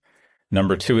Google.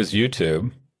 Number 2 is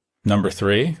YouTube. Number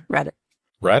 3?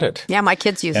 Reddit. Yeah, my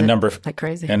kids use it like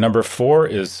crazy. And number 4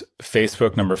 is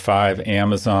Facebook. Number 5,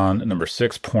 Amazon. Number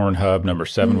 6, Pornhub. Number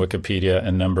 7, Wikipedia.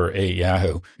 And number 8,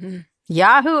 Yahoo.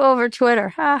 Yahoo over Twitter.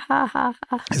 Ha, ha, ha,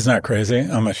 ha. Isn't that crazy?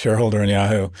 I'm a shareholder in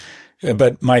Yahoo.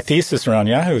 But my thesis around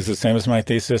Yahoo is the same as my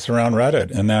thesis around Reddit.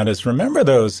 And that is, remember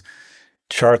those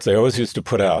charts I always used to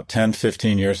put out 10,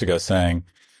 15 years ago saying,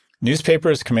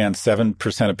 newspapers command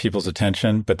 7% of people's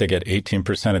attention, but they get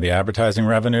 18% of the advertising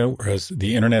revenue, whereas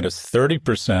the internet is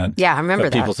 30%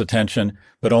 of people's attention,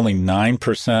 but only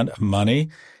 9% of money.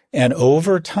 And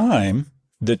over time,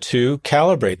 the two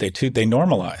calibrate, they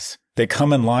normalize. They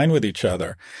come in line with each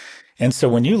other. And so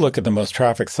when you look at the most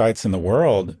trafficked sites in the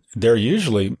world, they're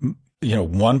usually,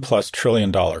 $1+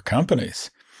 trillion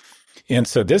companies. And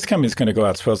so this company is going to go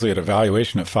out supposedly at a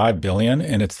valuation of $5 billion,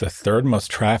 and it's the third most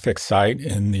trafficked site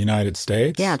in the United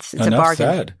States. Yeah, it's a bargain.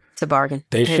 Said. It's a bargain.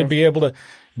 They should be able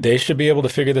to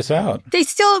figure this out. They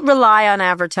still rely on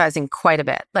advertising quite a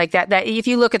bit. Like that if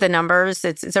you look at the numbers,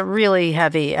 it's a really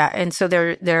heavy, and so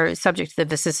they're subject to the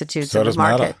vicissitudes of the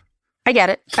market. Meta. I get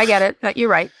it. You're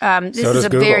right. This so is does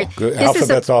Google.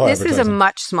 Alphabet's all This is a advertising.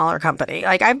 much smaller company.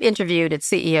 Like I've interviewed its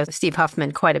CEO Steve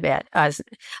Huffman quite a bit.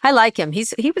 I like him.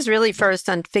 He was really first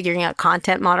on figuring out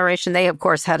content moderation. They of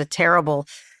course had a terrible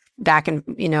back in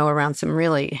around some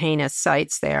really heinous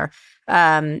sites there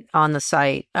on the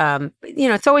site.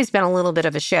 It's always been a little bit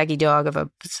of a shaggy dog of a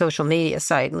social media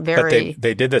site. But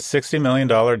they did the $60 million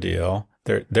deal.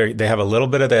 They have a little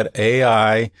bit of that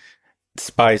AI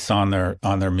spice on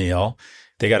their meal.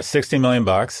 They got $60 million.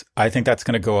 I think that's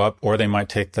going to go up, or they might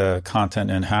take the content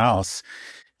in-house.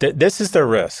 This is their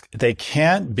risk. They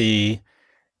can't be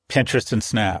Pinterest and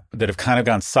Snap that have kind of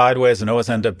gone sideways and always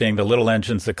end up being the little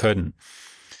engines that couldn't.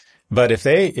 But if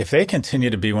they continue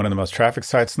to be one of the most trafficked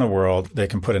sites in the world, they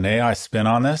can put an AI spin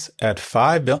on this at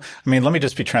 $5 billion. I mean, let me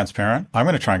just be transparent. I'm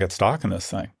going to try and get stock in this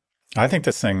thing. I think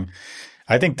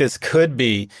this could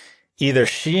be either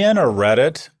Shein or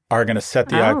Reddit are going to set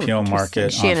the IPO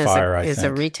market on fire, I think. Shein is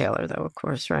a retailer, though, of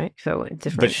course, right? So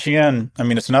different. But Shein, I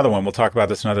mean, it's another one. We'll talk about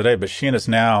this another day. But Shein is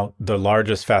now the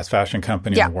largest fast fashion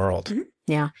company in the world. Mm-hmm.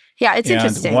 Yeah. Yeah, it's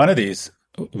interesting.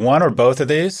 One or both of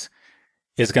these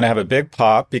is going to have a big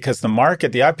pop because the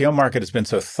IPO market has been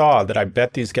so thawed that I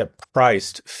bet these get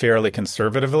priced fairly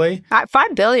conservatively.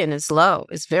 $5 billion is low.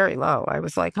 It's very low. I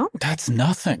was like, oh. That's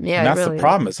nothing. Yeah, and that's really the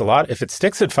problem. It's a lot. If it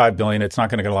sticks at $5 billion, it's not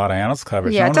going to get a lot of analyst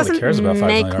coverage. Yeah, no it one really cares about $5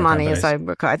 billion. make money, as I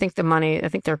recall. I think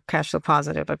they're cash flow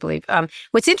positive, I believe.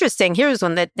 What's interesting, here's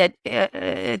one that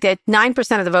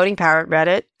 9% of the voting power at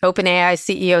Reddit, OpenAI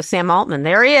CEO Sam Altman,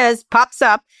 there he is, pops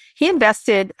up. He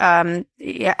invested at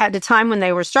a time when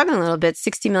they were struggling a little bit,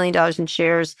 $60 million in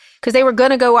shares because they were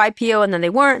going to go IPO and then they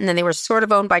weren't. And then they were sort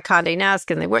of owned by Condé Nast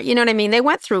and they weren't, you know what I mean? They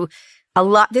went through a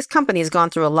lot. This company has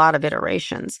gone through a lot of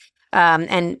iterations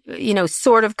and,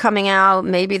 sort of coming out.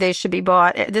 Maybe they should be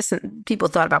bought. People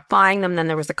thought about buying them. Then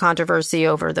there was a controversy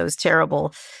over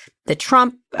the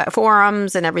Trump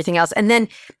forums and everything else. And then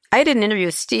I did an interview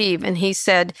with Steve and he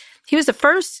said he was the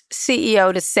first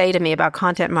CEO to say to me about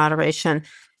content moderation,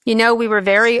 they were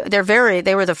the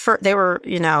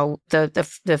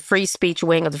free speech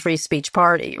wing of the free speech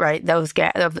party, right? Those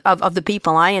guys of the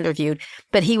people I interviewed.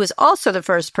 But he was also the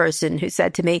first person who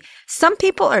said to me, some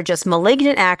people are just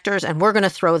malignant actors and we're going to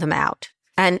throw them out.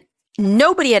 And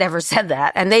nobody had ever said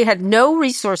that. And they had no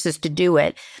resources to do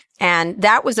it. And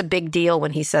that was a big deal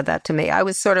when he said that to me. I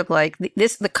was sort of like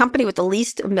the company with the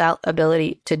least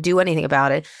ability to do anything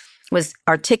about it was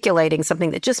articulating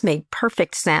something that just made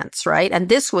perfect sense, right? And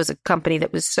this was a company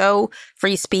that was so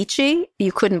free speechy,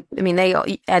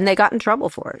 they got in trouble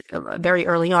for it very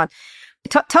early on.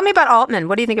 Tell me about Altman.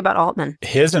 What do you think about Altman?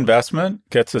 His investment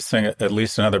gets this thing at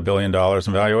least another $1 billion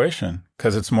in valuation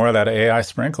because it's more of that AI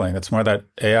sprinkling. It's more of that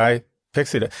AI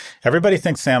pixie. Everybody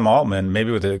thinks Sam Altman,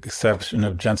 maybe with the exception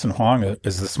of Jensen Huang,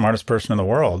 is the smartest person in the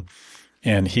world.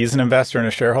 And he's an investor and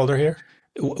a shareholder here.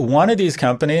 One of these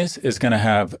companies is going to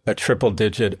have a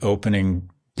triple-digit opening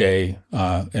day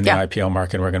in the IPO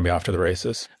market. And we're going to be off to the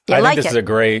races. I think this is a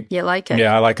great. You like it?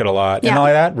 Yeah, I like it a lot. Yeah. And not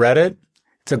only that, Reddit,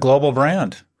 it's a global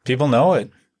brand. People know it.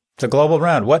 It's a global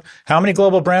brand. How many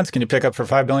global brands can you pick up for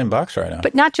 $5 billion right now?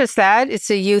 But not just that, it's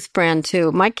a youth brand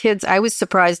too. My kids, I was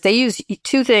surprised. They use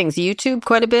two things, YouTube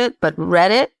quite a bit, but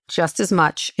Reddit just as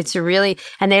much.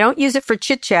 And they don't use it for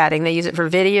chit-chatting. They use it for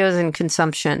videos and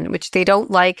consumption, which they don't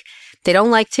like. They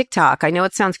don't like TikTok. I know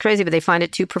it sounds crazy, but they find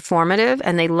it too performative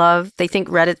and they think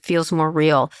Reddit feels more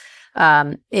real.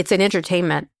 It's an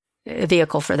entertainment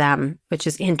vehicle for them, which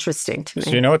is interesting to me.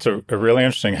 So it's a really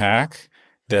interesting hack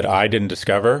that I didn't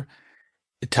discover.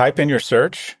 Type in your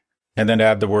search and then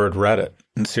add the word Reddit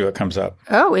and see what comes up.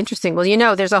 Oh, interesting.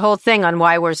 Well, there's a whole thing on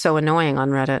why we're so annoying on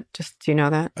Reddit. Do you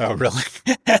know that? Oh, really?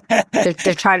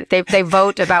 They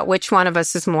vote about which one of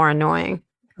us is more annoying.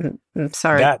 I'm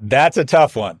sorry. That's a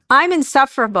tough one. I'm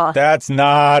insufferable. That's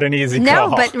not an easy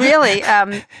call. No, but really.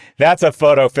 That's a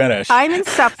photo finish. I'm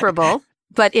insufferable,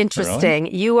 but interesting.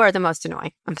 Really? You are the most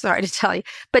annoying. I'm sorry to tell you.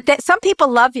 But some people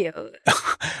love you.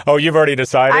 Oh, you've already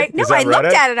decided? I looked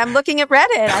at it. I'm looking at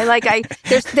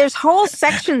Reddit. There's whole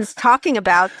sections talking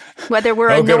about whether we're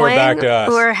annoying we're back to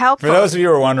us. or helpful. For those of you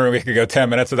who are wondering, we could go 10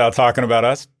 minutes without talking about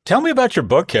us. Tell me about your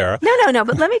book, Kara. No.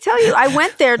 But let me tell you, I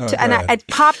went there and it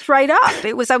popped right up.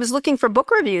 I was looking for book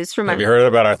reviews from. Have you heard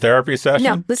about our therapy session?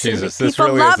 No, listen. Jesus, People this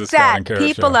really love is the that. Scott and Kara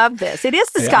People show. love this. It is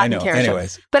the Scott and Kara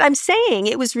Anyways. show. But I'm saying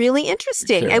it was really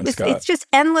interesting. Kara and Scott. It's just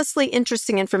endlessly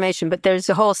interesting information. But there's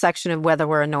a whole section of whether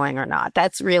we're annoying or not.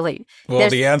 That's really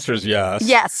the answer is yes.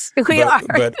 Yes, we are.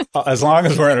 But as long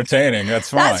as we're entertaining, that's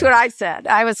fine. That's what I said.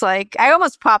 I was like, I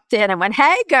almost popped in and went,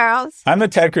 "Hey, girls." I'm the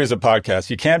Ted Cruz of podcasts.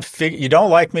 You don't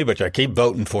like me, but you keep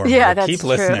voting for me. Yeah, that's keep true.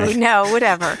 listening. No,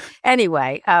 whatever.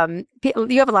 Anyway,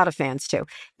 you have a lot of fans too.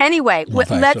 Anyway,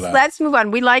 let's move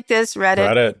on. We like this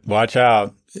Reddit. Watch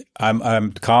out.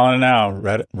 I'm calling it now.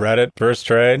 Reddit first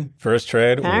trade,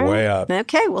 we're way up.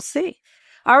 Okay, we'll see.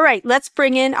 All right, let's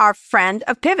bring in our friend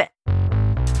of Pivot.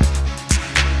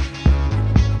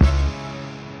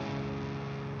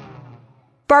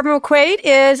 Barbara McQuade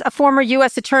is a former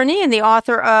U.S. attorney and the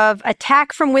author of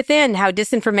Attack from Within, How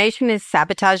Disinformation is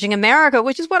Sabotaging America,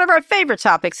 which is one of our favorite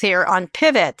topics here on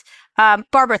Pivot.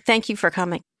 Barbara, thank you for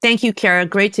coming. Thank you, Kara.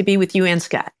 Great to be with you and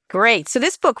Scott. Great. So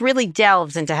this book really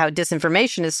delves into how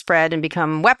disinformation is spread and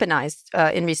become weaponized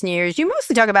in recent years. You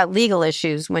mostly talk about legal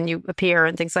issues when you appear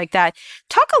and things like that.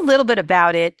 Talk a little bit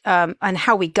about it on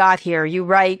how we got here. You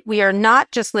write, we are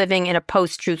not just living in a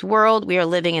post-truth world. We are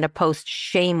living in a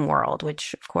post-shame world,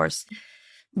 which, of course,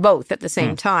 both at the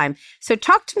same time. So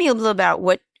talk to me a little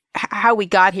about how we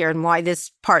got here and why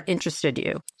this part interested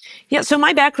you. Yeah, so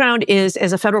my background is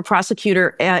as a federal prosecutor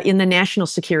in the national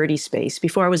security space.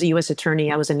 Before I was a U.S.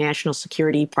 attorney, I was a national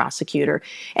security prosecutor.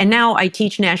 And now I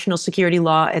teach national security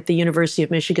law at the University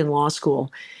of Michigan Law School.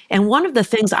 And one of the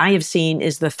things I have seen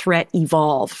is the threat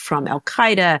evolve from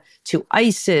Al-Qaeda to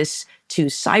ISIS to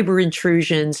cyber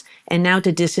intrusions, and now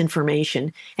to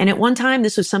disinformation. And at one time,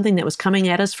 this was something that was coming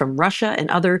at us from Russia and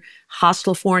other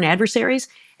hostile foreign adversaries.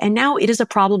 And now it is a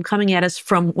problem coming at us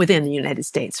from within the United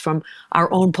States, from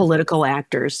our own political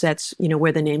actors. That's,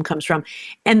 where the name comes from.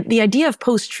 And the idea of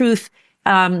post-truth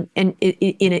and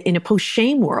in a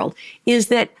post-shame world is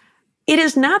that it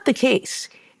is not the case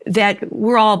that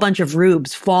we're all a bunch of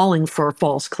rubes falling for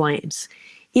false claims.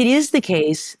 It is the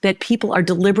case that people are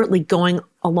deliberately going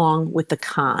along with the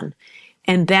con.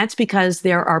 And that's because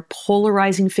there are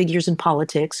polarizing figures in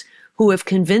politics who have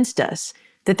convinced us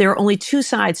that there are only two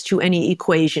sides to any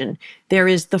equation. There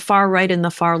is the far right and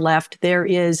the far left. There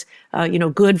is,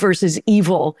 good versus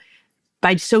evil.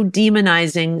 By so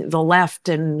demonizing the left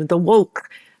and the woke,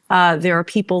 there are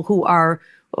people who are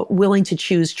willing to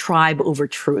choose tribe over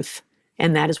truth.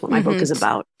 And that is what my book is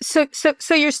about. So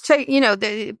you're saying,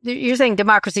 you're saying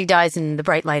democracy dies in the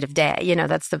bright light of day.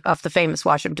 That's of the famous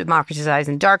Washington, democracy dies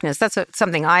in darkness. That's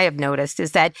something I have noticed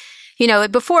is that,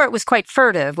 before it was quite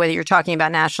furtive, whether you're talking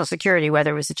about national security, whether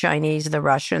it was the Chinese, the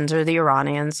Russians, or the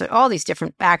Iranians, all these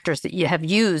different actors that you have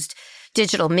used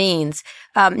digital means.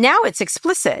 Now it's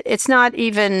explicit. It's not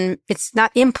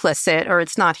implicit or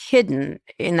it's not hidden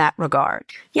in that regard.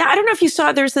 Yeah, I don't know if you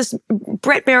saw, there's this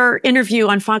Brett Baier interview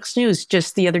on Fox News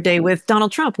just the other day with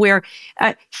Donald Trump, where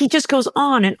he just goes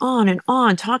on and on and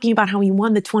on talking about how he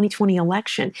won the 2020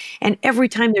 election. And every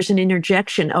time there's an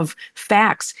interjection of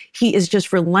facts, he is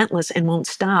just relentless and won't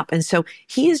stop. And so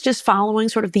he is just following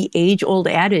sort of the age-old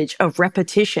adage of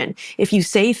repetition. If you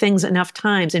say things enough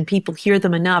times and people hear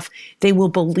them enough, they will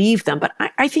believe them. But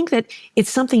I think that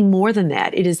it's something more than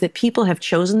that. It is that people have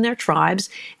chosen their tribes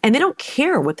and they don't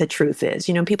care what the truth is.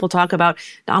 People talk about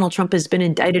Donald Trump has been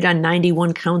indicted on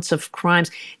 91 counts of crimes.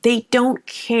 They don't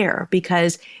care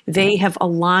because they have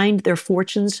aligned their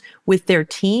fortunes with their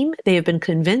team. They have been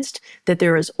convinced that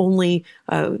there is only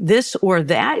this or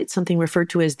that. It's something referred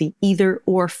to as the either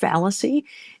or fallacy.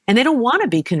 And they don't want to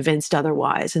be convinced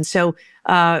otherwise. And so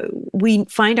we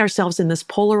find ourselves in this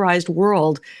polarized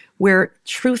world where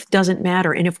truth doesn't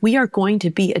matter. And if we are going to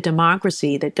be a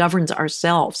democracy that governs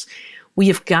ourselves, we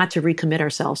have got to recommit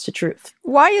ourselves to truth.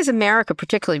 Why is America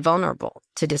particularly vulnerable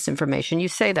to disinformation? You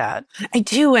say that. I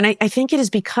do. And I think it is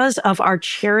because of our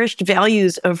cherished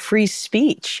values of free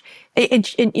speech. And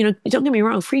don't get me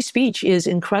wrong, free speech is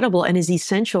incredible and is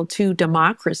essential to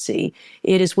democracy.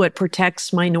 It is what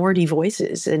protects minority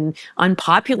voices and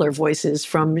unpopular voices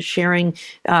from sharing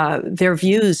their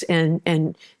views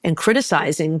and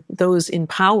criticizing those in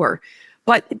power.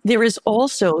 But there is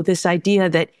also this idea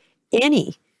that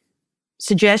any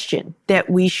suggestion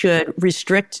that we should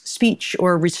restrict speech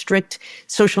or restrict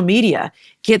social media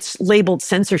gets labeled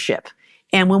censorship.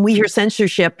 And when we hear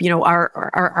censorship,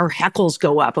 our hackles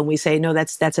go up and we say, no,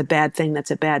 that's a bad thing. That's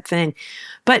a bad thing.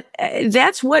 But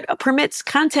that's what permits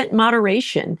content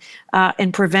moderation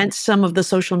and prevents some of the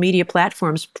social media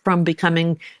platforms from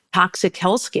becoming toxic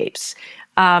hellscapes.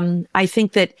 I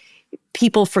think that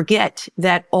people forget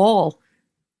that all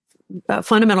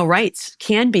fundamental rights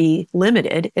can be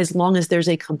limited as long as there's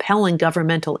a compelling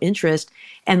governmental interest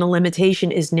and the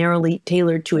limitation is narrowly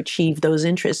tailored to achieve those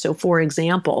interests. So, for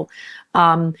example,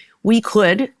 we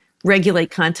could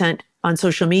regulate content on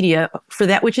social media for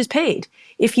that which is paid.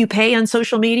 If you pay on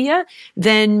social media,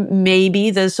 then maybe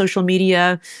the social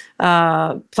media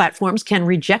platforms can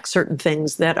reject certain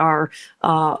things that are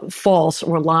false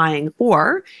or lying,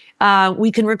 or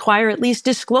we can require at least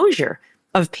disclosure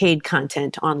of paid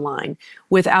content online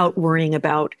without worrying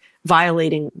about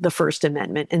violating the First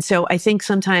Amendment. And so I think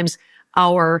sometimes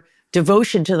our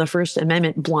devotion to the First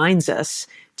Amendment blinds us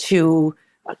to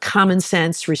common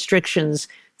sense restrictions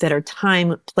that are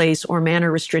time, place, or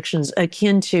manner restrictions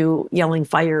akin to yelling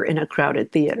fire in a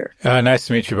crowded theater. Nice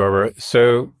to meet you, Barbara.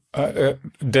 So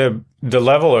the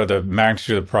level or the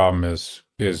magnitude of the problem is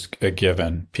a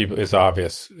given. People is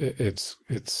obvious. It's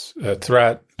a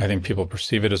threat. I think people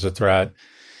perceive it as a threat.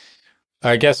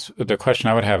 I guess the question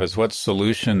I would have is, what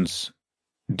solutions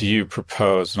do you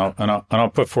propose? And I'll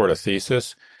put forward a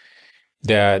thesis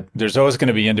that there's always going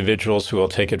to be individuals who will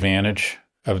take advantage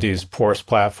of these porous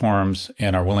platforms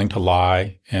and are willing to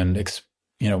lie and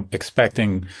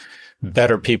expecting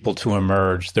better people to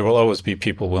emerge. There will always be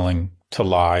people willing to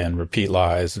lie and repeat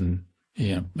lies, and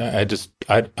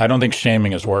I don't think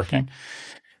shaming is working.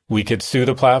 We could sue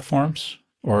the platforms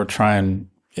or try and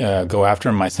go after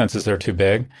them. My sense is they're too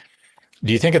big.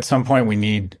 Do you think at some point we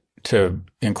need to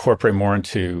incorporate more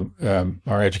into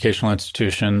our educational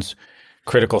institutions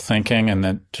critical thinking, and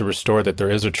that to restore that there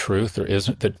is a truth,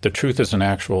 that the truth is an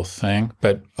actual thing?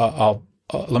 But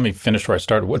let me finish where I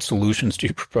started. What solutions do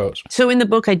you propose? So in the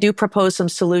book, I do propose some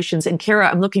solutions. And Kara,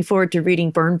 I'm looking forward to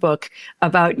reading Burn Book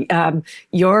about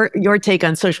your take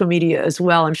on social media as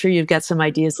well. I'm sure you've got some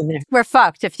ideas in there. We're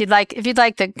fucked. If you'd like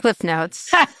the Cliff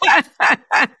Notes.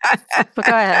 But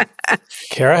go ahead.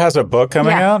 Kara has a book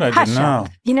coming out? I didn't know.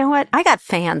 You know what? I got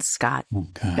fans, Scott.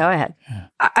 Okay. Go ahead. Yeah.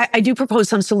 I do propose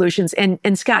some solutions.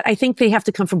 And Scott, I think they have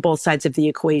to come from both sides of the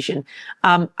equation.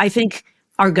 I think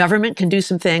our government can do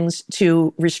some things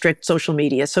to restrict social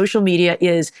media. Social media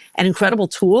is an incredible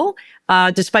tool.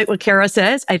 Despite what Kara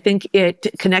says, I think it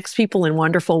connects people in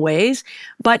wonderful ways.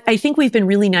 But I think we've been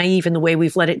really naive in the way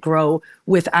we've let it grow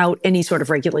without any sort of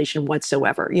regulation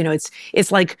whatsoever.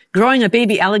 It's like growing a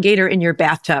baby alligator in your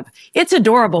bathtub. It's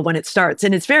adorable when it starts,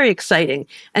 and it's very exciting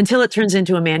until it turns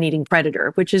into a man-eating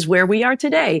predator, which is where we are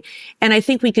today. And I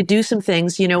think we could do some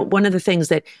things. One of the things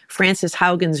that Frances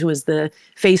Haugens, who is the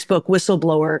Facebook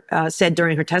whistleblower, said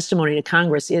during her testimony to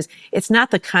Congress is, it's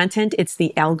not the content, it's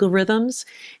the algorithms.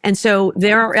 And so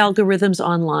there are algorithms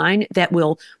online that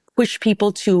will push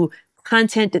people to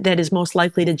content that is most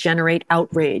likely to generate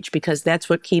outrage, because that's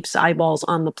what keeps eyeballs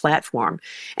on the platform.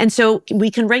 And so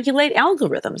we can regulate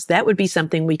algorithms. That would be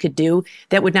something we could do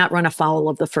that would not run afoul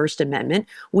of the First Amendment.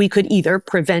 We could either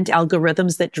prevent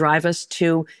algorithms that drive us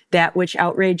to that which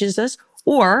outrages us,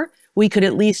 or we could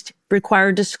at least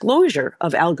require disclosure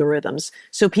of algorithms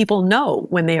so people know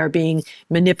when they are being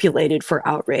manipulated for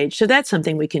outrage. So that's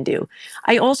something we can do.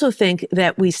 I also think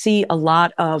that we see a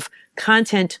lot of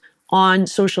content on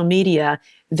social media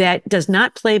that does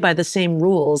not play by the same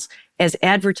rules as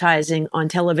advertising on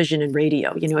television and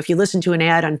radio. If you listen to an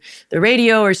ad on the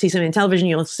radio or see something on television,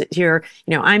 you'll hear,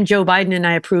 I'm Joe Biden and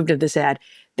I approved of this ad.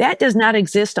 That does not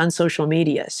exist on social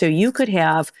media. So you could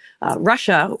have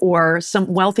Russia or some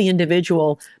wealthy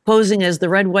individual posing as the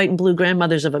red, white, and blue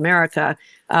grandmothers of America,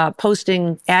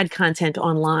 posting ad content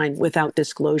online without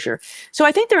disclosure. So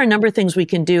I think there are a number of things we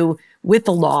can do with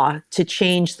the law to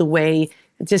change the way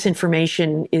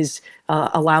disinformation is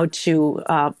allowed to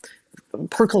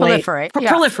percolate.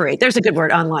 Proliferate. There's a good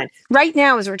word, online. Right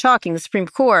now, as we're talking, the Supreme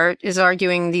Court is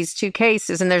arguing these two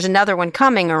cases, and there's another one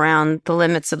coming around the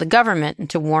limits of the government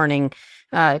into warning,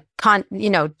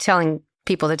 telling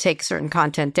people to take certain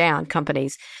content down,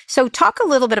 companies. So talk a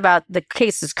little bit about the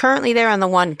cases currently there and the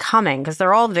one coming, because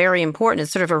they're all very important.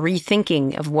 It's sort of a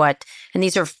rethinking of and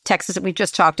these are Texas, we've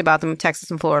just talked about them, Texas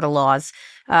and Florida laws.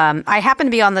 I happen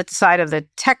to be on the side of the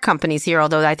tech companies here,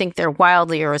 although I think they're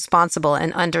wildly irresponsible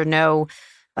and under no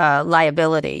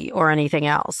liability or anything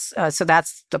else. So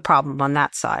that's the problem on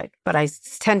that side. But I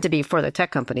tend to be for the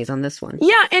tech companies on this one.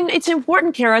 Yeah, and it's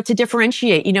important, Kara, to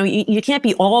differentiate. You can't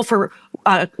be all for,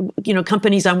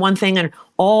 companies on one thing and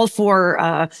all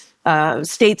for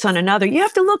states on another. You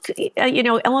have to look,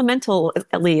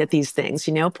 elementally at these things,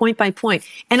 point by point.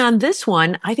 And on this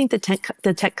one, I think the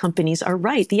tech companies are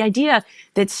right. The idea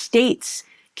that states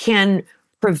can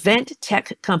prevent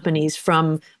tech companies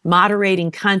from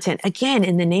moderating content, again,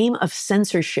 in the name of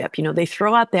censorship. They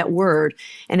throw out that word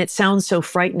and it sounds so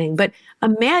frightening, but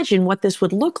imagine what this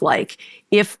would look like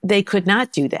if they could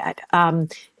not do that.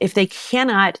 If they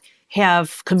cannot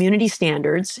have community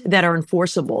standards that are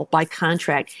enforceable by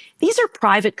contract. These are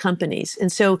private companies, and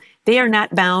so they are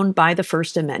not bound by the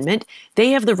First Amendment. They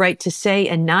have the right to say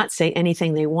and not say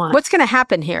anything they want. What's going to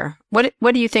happen here? What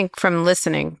do you think from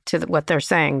listening to what they're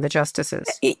saying, the justices?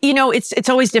 It's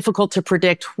always difficult to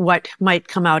predict what might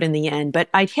come out in the end, but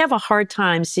I'd have a hard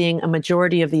time seeing a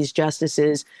majority of these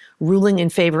justices ruling in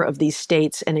favor of these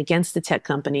states and against the tech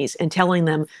companies and telling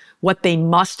them what they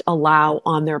must allow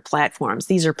on their platforms.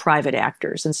 These are private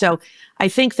actors. And so I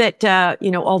think that,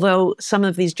 although some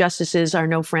of these justices are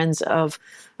no friends of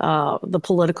the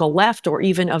political left or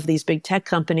even of these big tech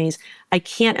companies, I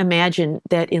can't imagine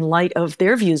that in light of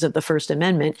their views of the First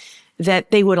Amendment, that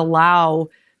they would allow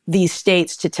these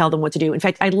states to tell them what to do. In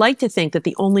fact, I'd like to think that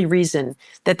the only reason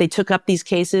that they took up these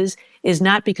cases is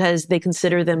not because they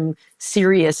consider them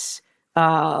serious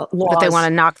laws. But they want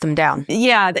to knock them down.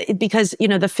 Yeah, because,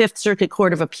 the Fifth Circuit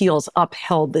Court of Appeals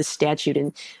upheld this statute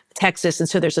in Texas, and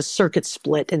so there's a circuit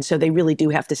split, and so they really do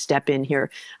have to step in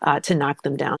here to knock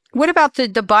them down. What about the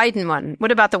Biden one?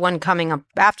 What about the one coming up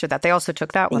after that? They also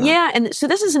took that one up. And so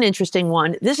this is an interesting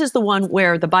one. This is the one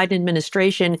where the Biden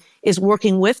administration is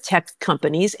working with tech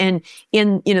companies, and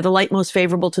in the light most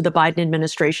favorable to the Biden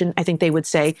administration, I think they would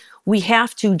say, we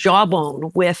have to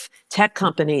jawbone with tech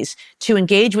companies to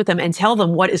engage with them and tell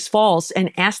them what is false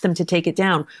and ask them to take it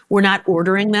down. We're not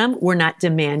ordering them. We're not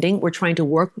demanding. We're trying to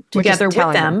work together with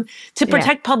them to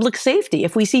protect public safety.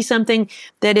 If we see something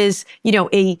that is,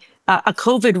 a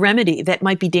COVID remedy that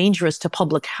might be dangerous to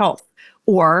public health,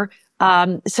 or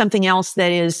something else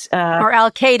that is... or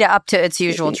Al-Qaeda up to its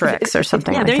usual tricks or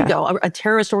something like that. Yeah, there you go. A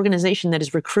terrorist organization that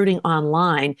is recruiting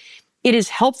online. It is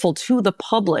helpful to the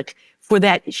public for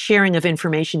that sharing of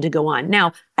information to go on.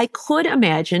 Now, I could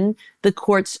imagine the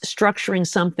courts structuring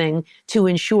something to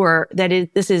ensure that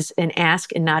this is an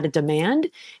ask and not a demand.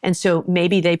 And so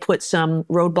maybe they put some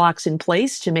roadblocks in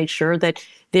place to make sure that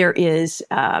there is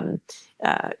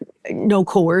no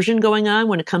coercion going on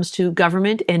when it comes to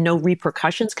government and no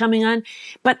repercussions coming on.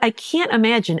 But I can't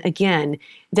imagine, again,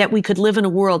 that we could live in a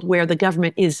world where the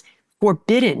government is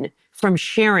forbidden from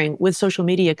sharing with social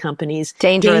media companies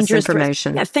dangerous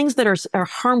information, things that are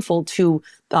harmful to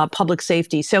public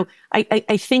safety. So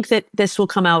I think that this will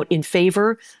come out in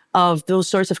favor of those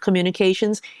sorts of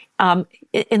communications. And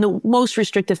the most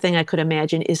restrictive thing I could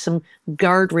imagine is some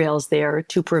guardrails there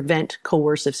to prevent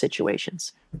coercive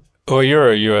situations. Well,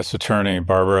 you're a U.S. attorney,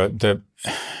 Barbara.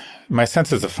 My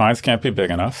sense is the fines can't be big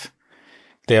enough.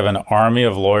 They have an army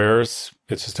of lawyers.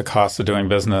 It's just a cost of doing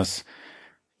business.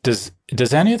 Does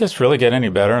any of this really get any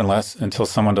better until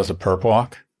someone does a perp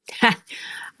walk?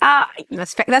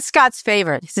 That's Scott's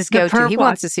favorite. It's his go-to. He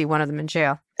wants to see one of them in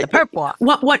jail. The perp walk.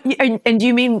 What? And do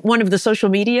you mean one of the social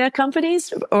media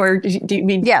companies, or do you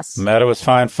mean? Yes. Meta was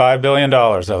fined $5 billion.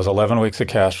 That was 11 weeks of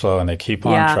cash flow, and they keep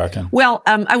on trucking. Well,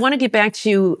 I want to get back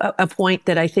to a point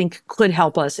that I think could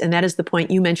help us, and that is the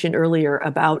point you mentioned earlier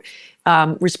about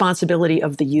responsibility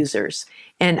of the users.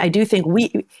 And I do think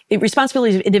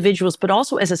responsibility of individuals, but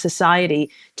also as a society,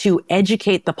 to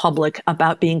educate the public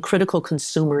about being critical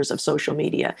consumers of social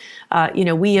media.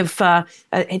 We have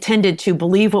tended to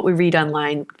believe what we read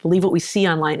online, believe what we see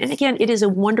online. And again, it is a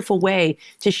wonderful way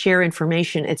to share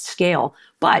information at scale.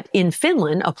 But in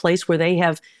Finland, a place where they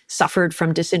have suffered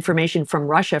from disinformation from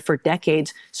Russia for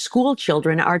decades, school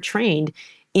children are trained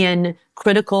in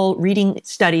critical reading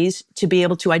studies to be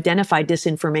able to identify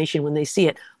disinformation when they see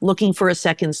it, looking for a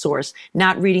second source,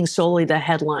 not reading solely the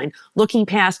headline, looking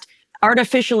past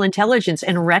artificial intelligence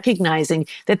and recognizing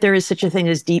that there is such a thing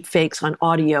as deep fakes on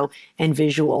audio and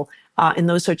visual and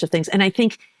those sorts of things. And I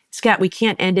think, Scott, we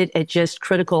can't end it at just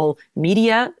critical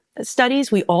media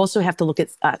studies. We also have to look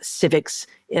at civics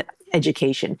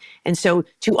education. And so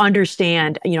to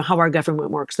understand, how our government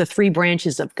works, the three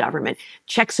branches of government,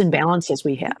 checks and balances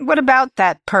we have. What about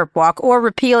that perp walk or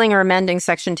repealing or amending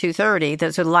Section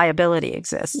 230 so liability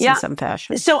exists in some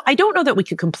fashion? So I don't know that we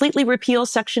could completely repeal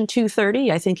Section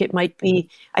 230. I think it might be,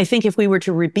 if we were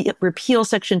to repeal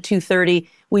Section 230,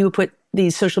 we would put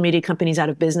these social media companies out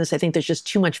of business. I think there's just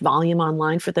too much volume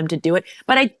online for them to do it.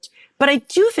 But I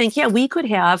do think, we could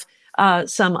have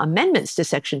some amendments to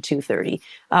Section 230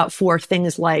 for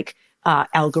things like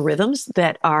algorithms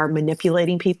that are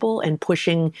manipulating people and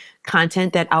pushing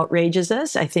content that outrages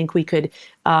us. I think we could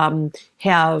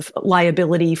have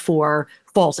liability for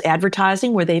false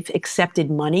advertising where they've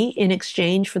accepted money in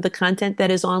exchange for the content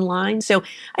that is online. So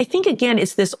I think, again,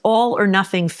 it's this all or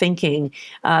nothing thinking,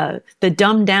 the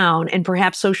dumbed down, and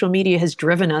perhaps social media has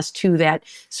driven us to that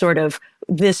sort of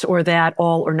this or that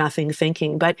all or nothing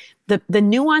thinking. But the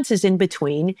nuance is in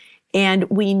between, and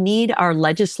we need our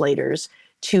legislators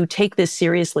to take this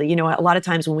seriously. You know, a lot of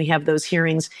times when we have those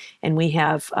hearings and we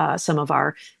have some of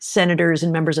our senators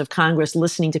and members of Congress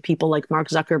listening to people like Mark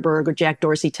Zuckerberg or Jack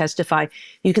Dorsey testify,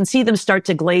 you can see them start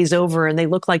to glaze over, and they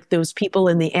look like those people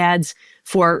in the ads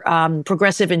for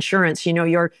Progressive Insurance. You know,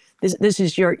 you're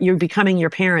becoming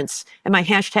your parents. Am I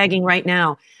hashtagging right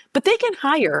now? But they can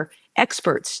hire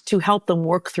experts to help them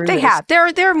work through this.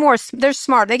 They're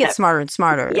smart. They get smarter and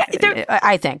smarter,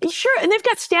 I think. Sure. And they've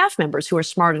got staff members who are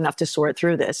smart enough to sort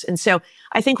through this. And so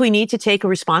I think we need to take a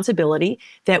responsibility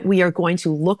that we are going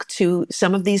to look to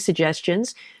some of these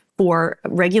suggestions for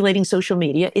regulating social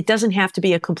media. It doesn't have to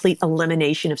be a complete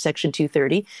elimination of Section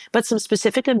 230, but some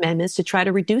specific amendments to try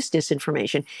to reduce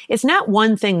disinformation. It's not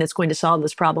one thing that's going to solve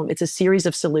this problem. It's a series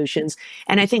of solutions.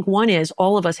 And I think one is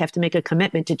all of us have to make a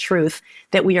commitment to truth,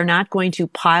 that we are not going to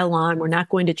pile on. We're not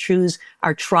going to choose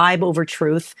our tribe over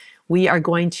truth. We are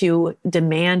going to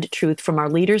demand truth from our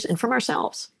leaders and from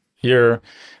ourselves. You're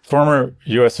former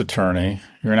U.S. attorney.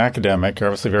 You're an academic. You're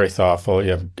obviously very thoughtful. You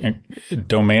have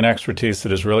domain expertise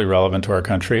that is really relevant to our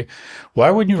country. Why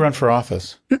wouldn't you run for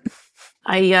office?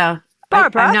 I'm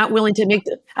not willing to make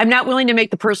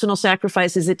the personal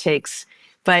sacrifices it takes.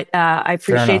 But I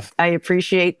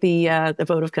appreciate the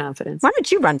vote of confidence. Why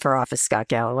don't you run for office, Scott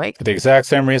Galloway? For the exact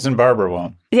same reason Barbara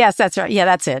won't. Yes, that's right. Yeah,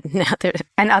 that's it.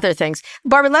 And other things.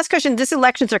 Barbara, last question. These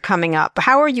elections are coming up.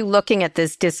 How are you looking at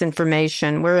this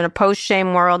disinformation? We're in a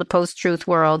post-shame world, a post-truth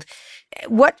world.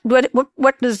 What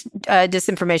does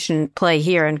disinformation play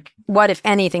here, and what, if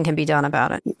anything, can be done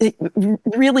about it?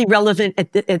 Really relevant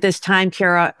at this time,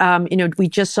 Kara. We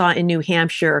just saw in New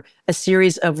Hampshire a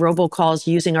series of robocalls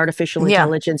using artificial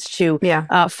intelligence to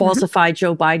falsify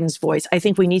Joe Biden's voice. I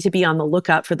think we need to be on the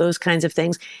lookout for those kinds of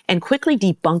things and quickly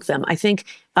debunk them. I think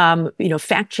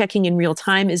fact checking in real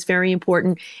time is very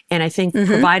important. And I think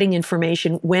providing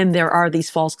information when there are these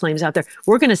false claims out there,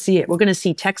 we're going to see it. We're going to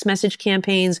see text message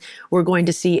campaigns. We're going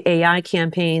to see AI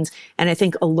campaigns. And I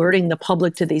think alerting the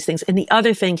public to these things. And the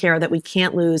other thing, Kara, that we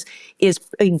can't lose is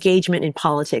engagement in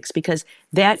politics, because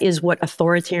that is what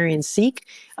authoritarians seek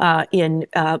in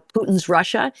Putin's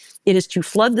Russia. It is to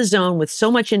flood the zone with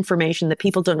so much information that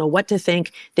people don't know what to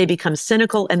think. They become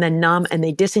cynical and then numb, and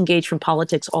they disengage from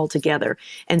politics altogether.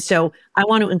 And so I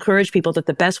want to encourage people that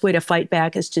the best way to fight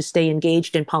back is to stay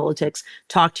engaged in politics,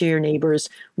 talk to your neighbors,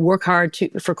 work hard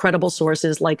for credible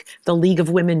sources like the League of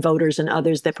Women Voters and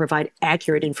others that provide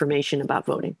accurate information about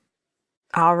voting.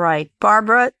 All right.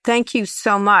 Barbara, thank you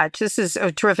so much. This is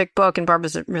a terrific book, and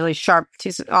Barbara's really sharp.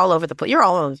 She's all over the place. You're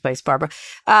all over the place, Barbara.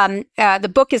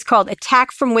 The book is called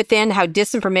Attack from Within: How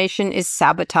Disinformation is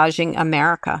Sabotaging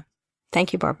America.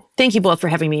 Thank you, Barbara. Thank you both for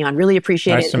having me on. Really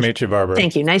appreciate it. Nice to meet you, Barbara.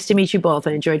 Thank you. Nice to meet you both.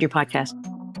 I enjoyed your podcast.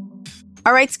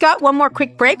 All right, Scott, one more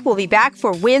quick break. We'll be back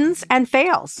for Wins and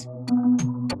Fails.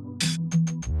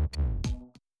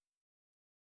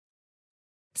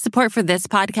 Support for this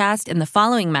podcast and the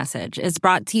following message is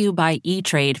brought to you by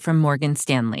E-Trade from Morgan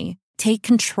Stanley. Take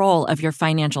control of your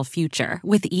financial future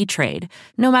with E-Trade.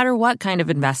 No matter what kind of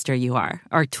investor you are,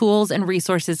 our tools and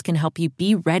resources can help you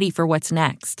be ready for what's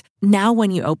next. Now,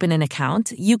 when you open an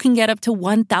account, you can get up to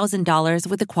 $1,000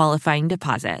 with a qualifying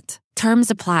deposit.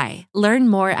 Terms apply. Learn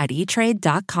more at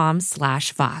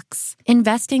etrade.com/Fox.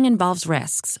 Investing involves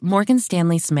risks. Morgan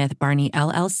Stanley Smith Barney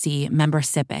LLC, member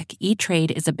SIPC. E-Trade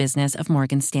is a business of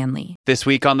Morgan Stanley. This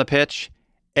week on The Pitch,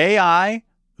 AI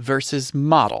versus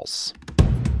models.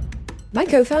 My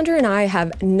co-founder and I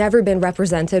have never been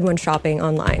represented when shopping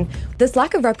online. This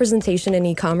lack of representation in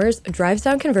e-commerce drives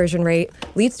down conversion rate,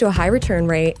 leads to a high return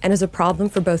rate, and is a problem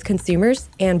for both consumers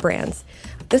and brands.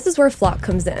 This is where Flock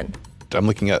comes in. I'm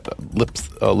looking at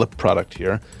a lip product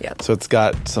here. Yep. So it's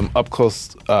got some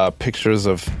up-close pictures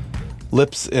of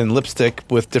lips in lipstick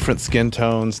with different skin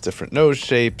tones, different nose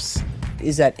shapes.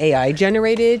 Is that AI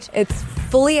generated? It's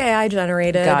fully AI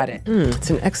generated. Got it. It's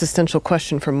an existential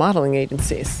question for modeling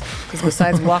agencies. Because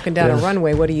besides walking down a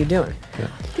runway, what are you doing?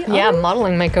 Yeah,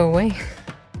 modeling might go away.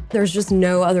 There's just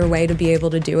no other way to be able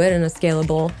to do it in a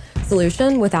scalable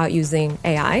solution without using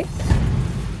AI.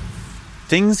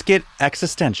 Things get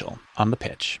existential on The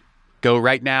Pitch. Go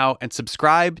right now and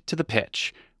subscribe to The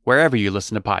Pitch, wherever you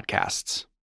listen to podcasts.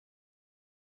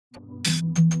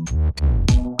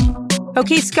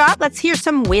 Okay, Scott, let's hear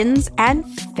some wins and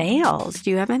fails. Do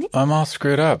you have any? I'm all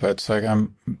screwed up. It's like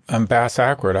I'm bass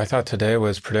awkward. I thought today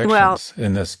was predictions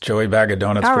in this Joey Bag of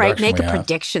Donuts all right, production make a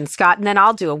prediction, Scott, and then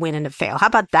I'll do a win and a fail. How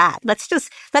about that? Let's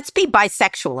be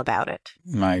bisexual about it.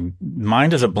 My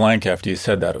mind is a blank after you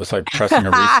said that. It was like pressing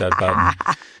a reset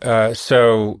button.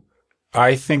 So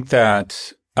I think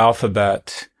that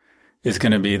Alphabet is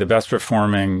going to be the best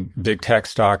performing big tech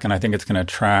stock, and I think it's going to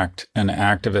attract an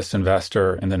activist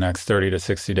investor in the next 30 to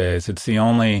 60 days. It's the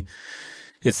only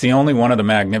one of the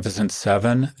Magnificent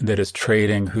Seven that is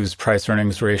trading, whose price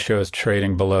earnings ratio is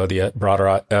trading below the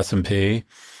broader S&P.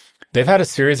 They've had a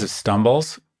series of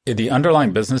stumbles. The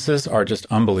underlying businesses are just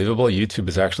unbelievable. YouTube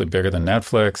is actually bigger than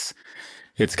Netflix.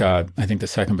 It's got, I think, the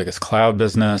second biggest cloud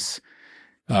business.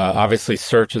 Obviously,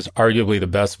 search is arguably the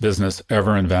best business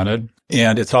ever invented.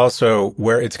 And it's also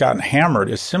where it's gotten hammered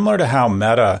is similar to how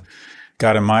Meta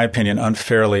got, in my opinion,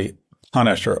 unfairly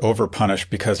punished or over-punished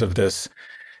because of this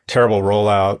terrible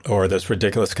rollout or this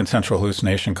ridiculous consensual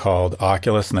hallucination called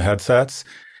Oculus and the headsets.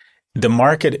 The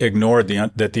market ignored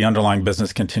that the underlying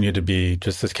business continued to be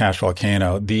just this cash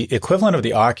volcano. The equivalent of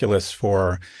the Oculus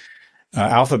for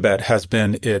Alphabet has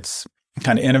been its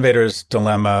kind of innovator's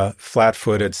dilemma,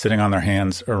 flat-footed, sitting on their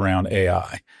hands around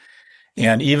AI.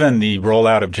 And even the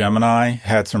rollout of Gemini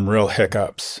had some real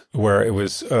hiccups where it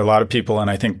was a lot of people,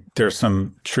 and I think there's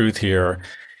some truth here,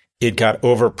 it got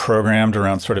over-programmed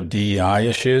around sort of DEI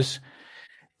issues.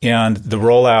 And the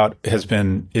rollout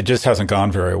it just hasn't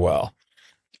gone very well.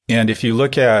 And if you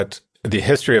look at the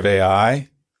history of AI,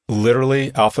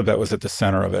 literally Alphabet was at the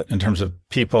center of it in terms of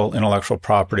people, intellectual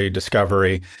property,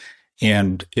 discovery.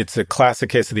 And it's a classic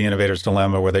case of the innovator's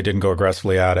dilemma where they didn't go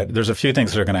aggressively at it. There's a few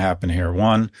things that are going to happen here.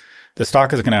 One, the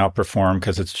stock is going to outperform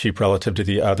because it's cheap relative to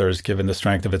the others, given the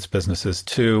strength of its businesses.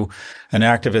 Two, an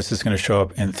activist is going to show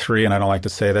up. And three, and I don't like to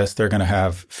say this, they're going to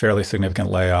have fairly significant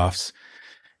layoffs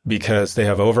because they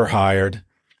have overhired.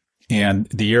 And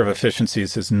the year of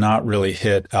efficiencies has not really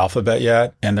hit Alphabet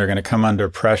yet. And they're going to come under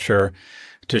pressure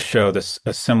to show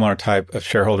a similar type of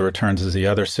shareholder returns as the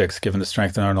other six, given the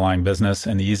strength of their underlying business.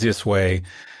 And the easiest way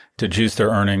to juice their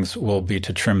earnings will be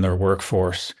to trim their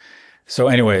workforce. So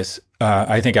anyways,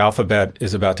 I think Alphabet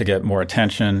is about to get more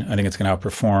attention. I think it's going to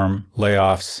outperform,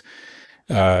 layoffs,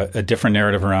 a different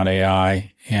narrative around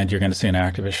AI, and you're going to see an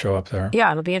activist show up there. Yeah,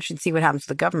 it'll be interesting to see what happens to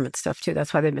the government stuff, too.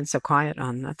 That's why they've been so quiet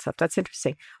on that stuff. That's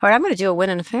interesting. All right, I'm going to do a win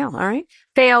and a fail, all right?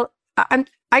 Fail.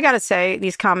 I got to say,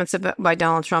 these comments by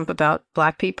Donald Trump about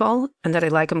black people and that I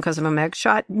like him because of a Meg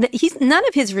shot, none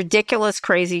of his ridiculous,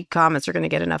 crazy comments are going to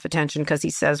get enough attention because he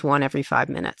says one every 5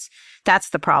 minutes. That's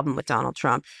the problem with Donald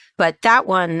Trump. But that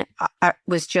one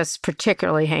was just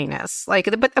particularly heinous.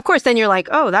 But of course, then you're like,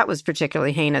 oh, that was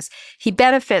particularly heinous. He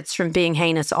benefits from being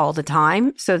heinous all the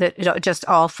time so that it just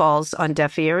all falls on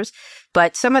deaf ears.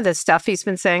 But some of the stuff he's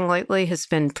been saying lately has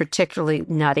been particularly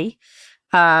nutty.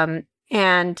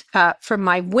 And for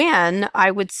my win,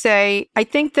 I would say, I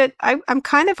think that I'm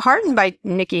kind of heartened by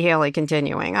Nikki Haley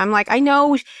continuing. I'm like, I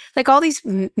know, like all these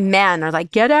men are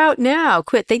like, get out now,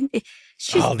 quit.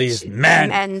 All these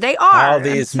men. And they are. All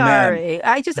these men.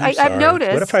 I've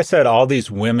noticed. What if I said all these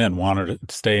women wanted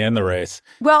to stay in the race?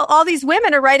 Well, all these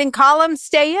women are writing columns,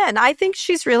 stay in. I think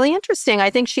she's really interesting.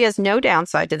 I think she has no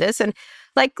downside to this. And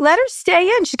let her stay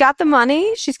in. She's got the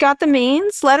money. She's got the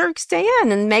means. Let her stay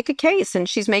in and make a case. And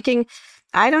she's making,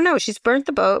 I don't know, she's burnt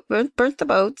the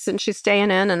boats and she's staying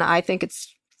in. And I think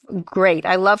it's great.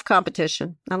 I love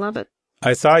competition. I love it.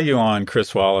 I saw you on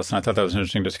Chris Wallace and I thought that was an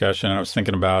interesting discussion. And I was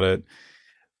thinking about it.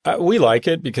 We like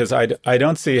it because I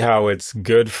don't see how it's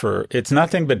good it's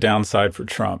nothing but downside for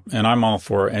Trump. And I'm all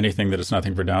for anything that is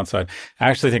nothing for downside. I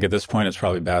actually think at this point, it's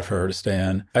probably bad for her to stay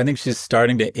in. I think she's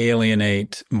starting to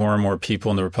alienate more and more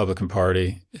people in the Republican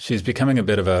Party. She's becoming a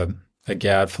bit of a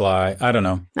gadfly. I don't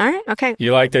know. All right. Okay.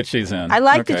 You like that she's in. I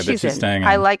like that she's in. Staying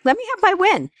in. Let me have my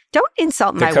win. Don't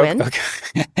insult my win.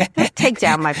 Okay. Don't take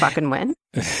down my fucking win.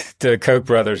 The Koch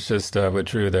brothers just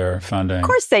withdrew their funding. Of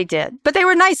course they did. But they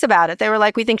were nice about it. They were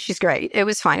like, we think she's great. It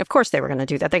was fine. Of course they were going to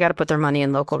do that. They got to put their money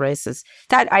in local races.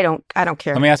 That I don't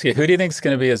care. Let me ask you, who do you think is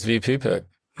going to be his VP pick?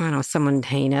 I don't know, someone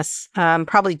heinous.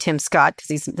 Probably Tim Scott because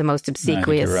he's the most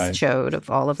obsequious chode of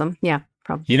all of them. Yeah.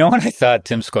 Probably. You know when I thought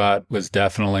Tim Scott was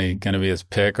definitely going to be his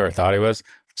pick, or I thought he was?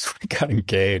 So he got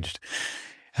engaged.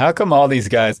 How come all these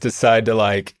guys decide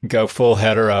to go full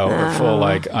hetero or full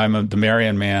I'm the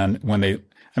Marian man when they?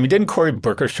 I mean, didn't Cory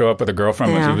Booker show up with a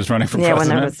girlfriend when he was running for president?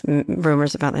 Yeah, when there was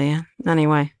rumors about that. Yeah.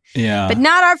 Anyway, Yeah. But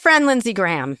not our friend Lindsey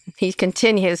Graham. He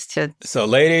continues to... So,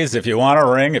 ladies, if you want a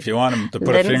ring, if you want him to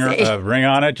put a ring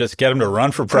on it, just get him to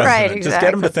run for president. Right, exactly. Just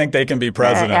get him to think they can be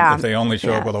president if they only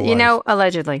show up with a wife. You know,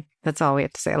 allegedly. That's all we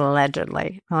have to say.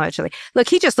 Allegedly. Look,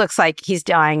 he just looks like he's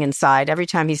dying inside. Every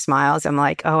time he smiles, I'm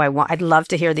like, I'd love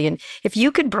to hear if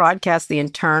you could broadcast the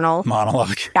internal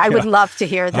monologue. I would love to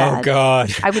hear that. Oh,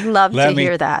 God. I would love to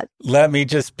hear that. Let me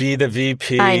just be the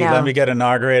VP. I know. Let me get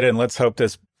inaugurated, and let's hope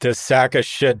this sack of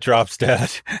shit drops dead.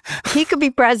 He could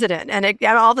be president, and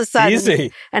all of a sudden,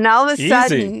 easy. And all of a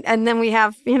sudden, and then we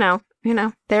have,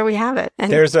 there we have it.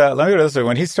 And there's let me go this way.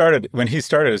 When he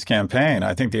started his campaign,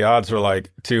 I think the odds were like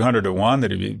 200 to 1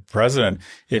 that he'd be president.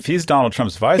 If he's Donald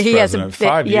Trump's vice president,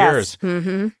 5 years.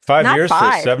 Mm-hmm. 5 Not years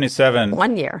 5. for 77.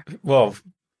 1 year. Well,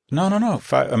 no.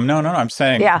 I'm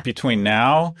saying between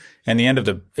now and the end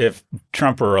of if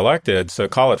Trump were elected, so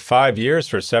call it 5 years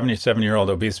for a 77-year-old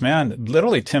obese man.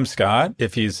 Literally, Tim Scott,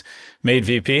 if he's made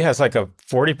VP, has like a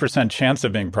 40% chance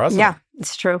of being president. Yeah,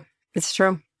 it's true. It's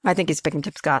true. I think he's picking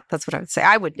Tim Scott. That's what I would say.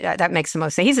 That makes the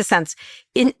most sense. He's a sense.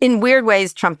 In weird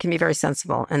ways, Trump can be very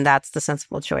sensible, and that's the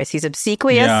sensible choice. He's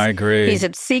obsequious. Yeah, I agree. He's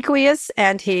obsequious,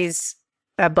 and he's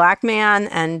a black man,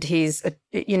 and he's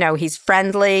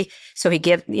friendly. So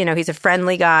he's a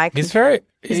friendly guy. He's very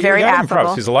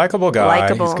affable. He's a likable guy.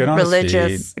 He's good on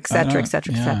religious, his feet. et cetera, et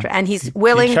cetera, et cetera. And he's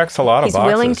willing. He checks a lot of boxes. He's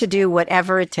willing to do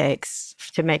whatever it takes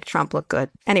to make Trump look good.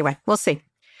 Anyway, we'll see.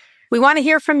 We want to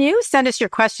hear from you. Send us your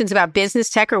questions about business,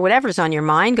 tech, or whatever's on your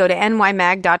mind. Go to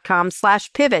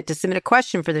nymag.com/pivot to submit a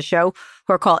question for the show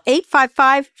or call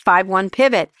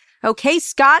 855-51-PIVOT. Okay,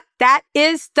 Scott, that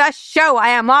is the show. I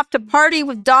am off to party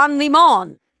with Don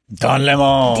Lemon. Don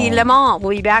Lemon. Di Lemon.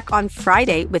 We'll be back on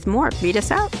Friday with more. Read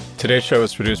us out. Today's show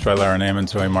was produced by Lara Naaman,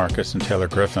 Zoe Marcus, and Taylor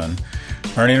Griffin.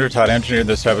 Ernie Indertot engineered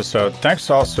this episode. Thanks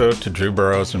also to Drew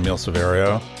Burrows and Emil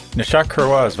Severio. Nishat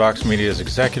Kurwa is Vox Media's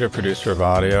executive producer of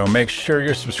audio. Make sure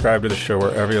you're subscribed to the show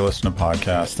wherever you listen to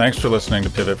podcasts. Thanks for listening to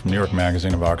Pivot from New York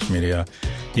Magazine and Vox Media.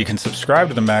 You can subscribe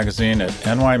to the magazine at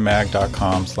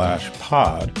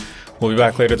nymag.com/pod. We'll be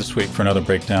back later this week for another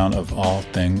breakdown of all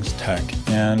things tech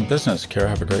and business. Kara,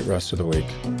 have a great rest of the week.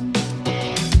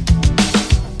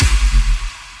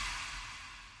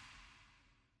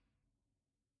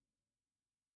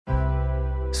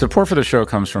 Support for the show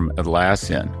comes from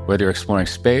Atlassian. Whether you're exploring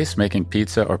space, making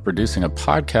pizza, or producing a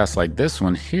podcast like this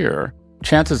one here,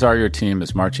 chances are your team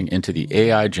is marching into the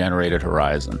AI-generated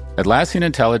horizon. Atlassian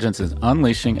Intelligence is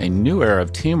unleashing a new era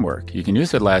of teamwork. You can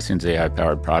use Atlassian's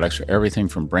AI-powered products for everything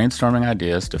from brainstorming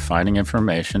ideas to finding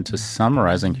information to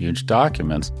summarizing huge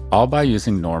documents, all by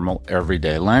using normal,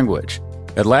 everyday language.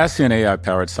 Atlassian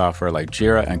AI-powered software like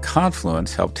Jira and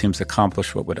Confluence help teams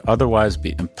accomplish what would otherwise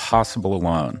be impossible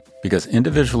alone. Because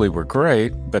individually we're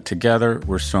great, but together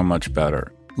we're so much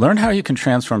better. Learn how you can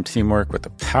transform teamwork with the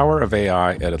power of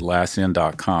AI at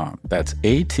Atlassian.com. That's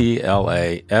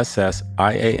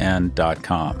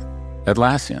Atlassian.com.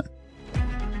 Atlassian.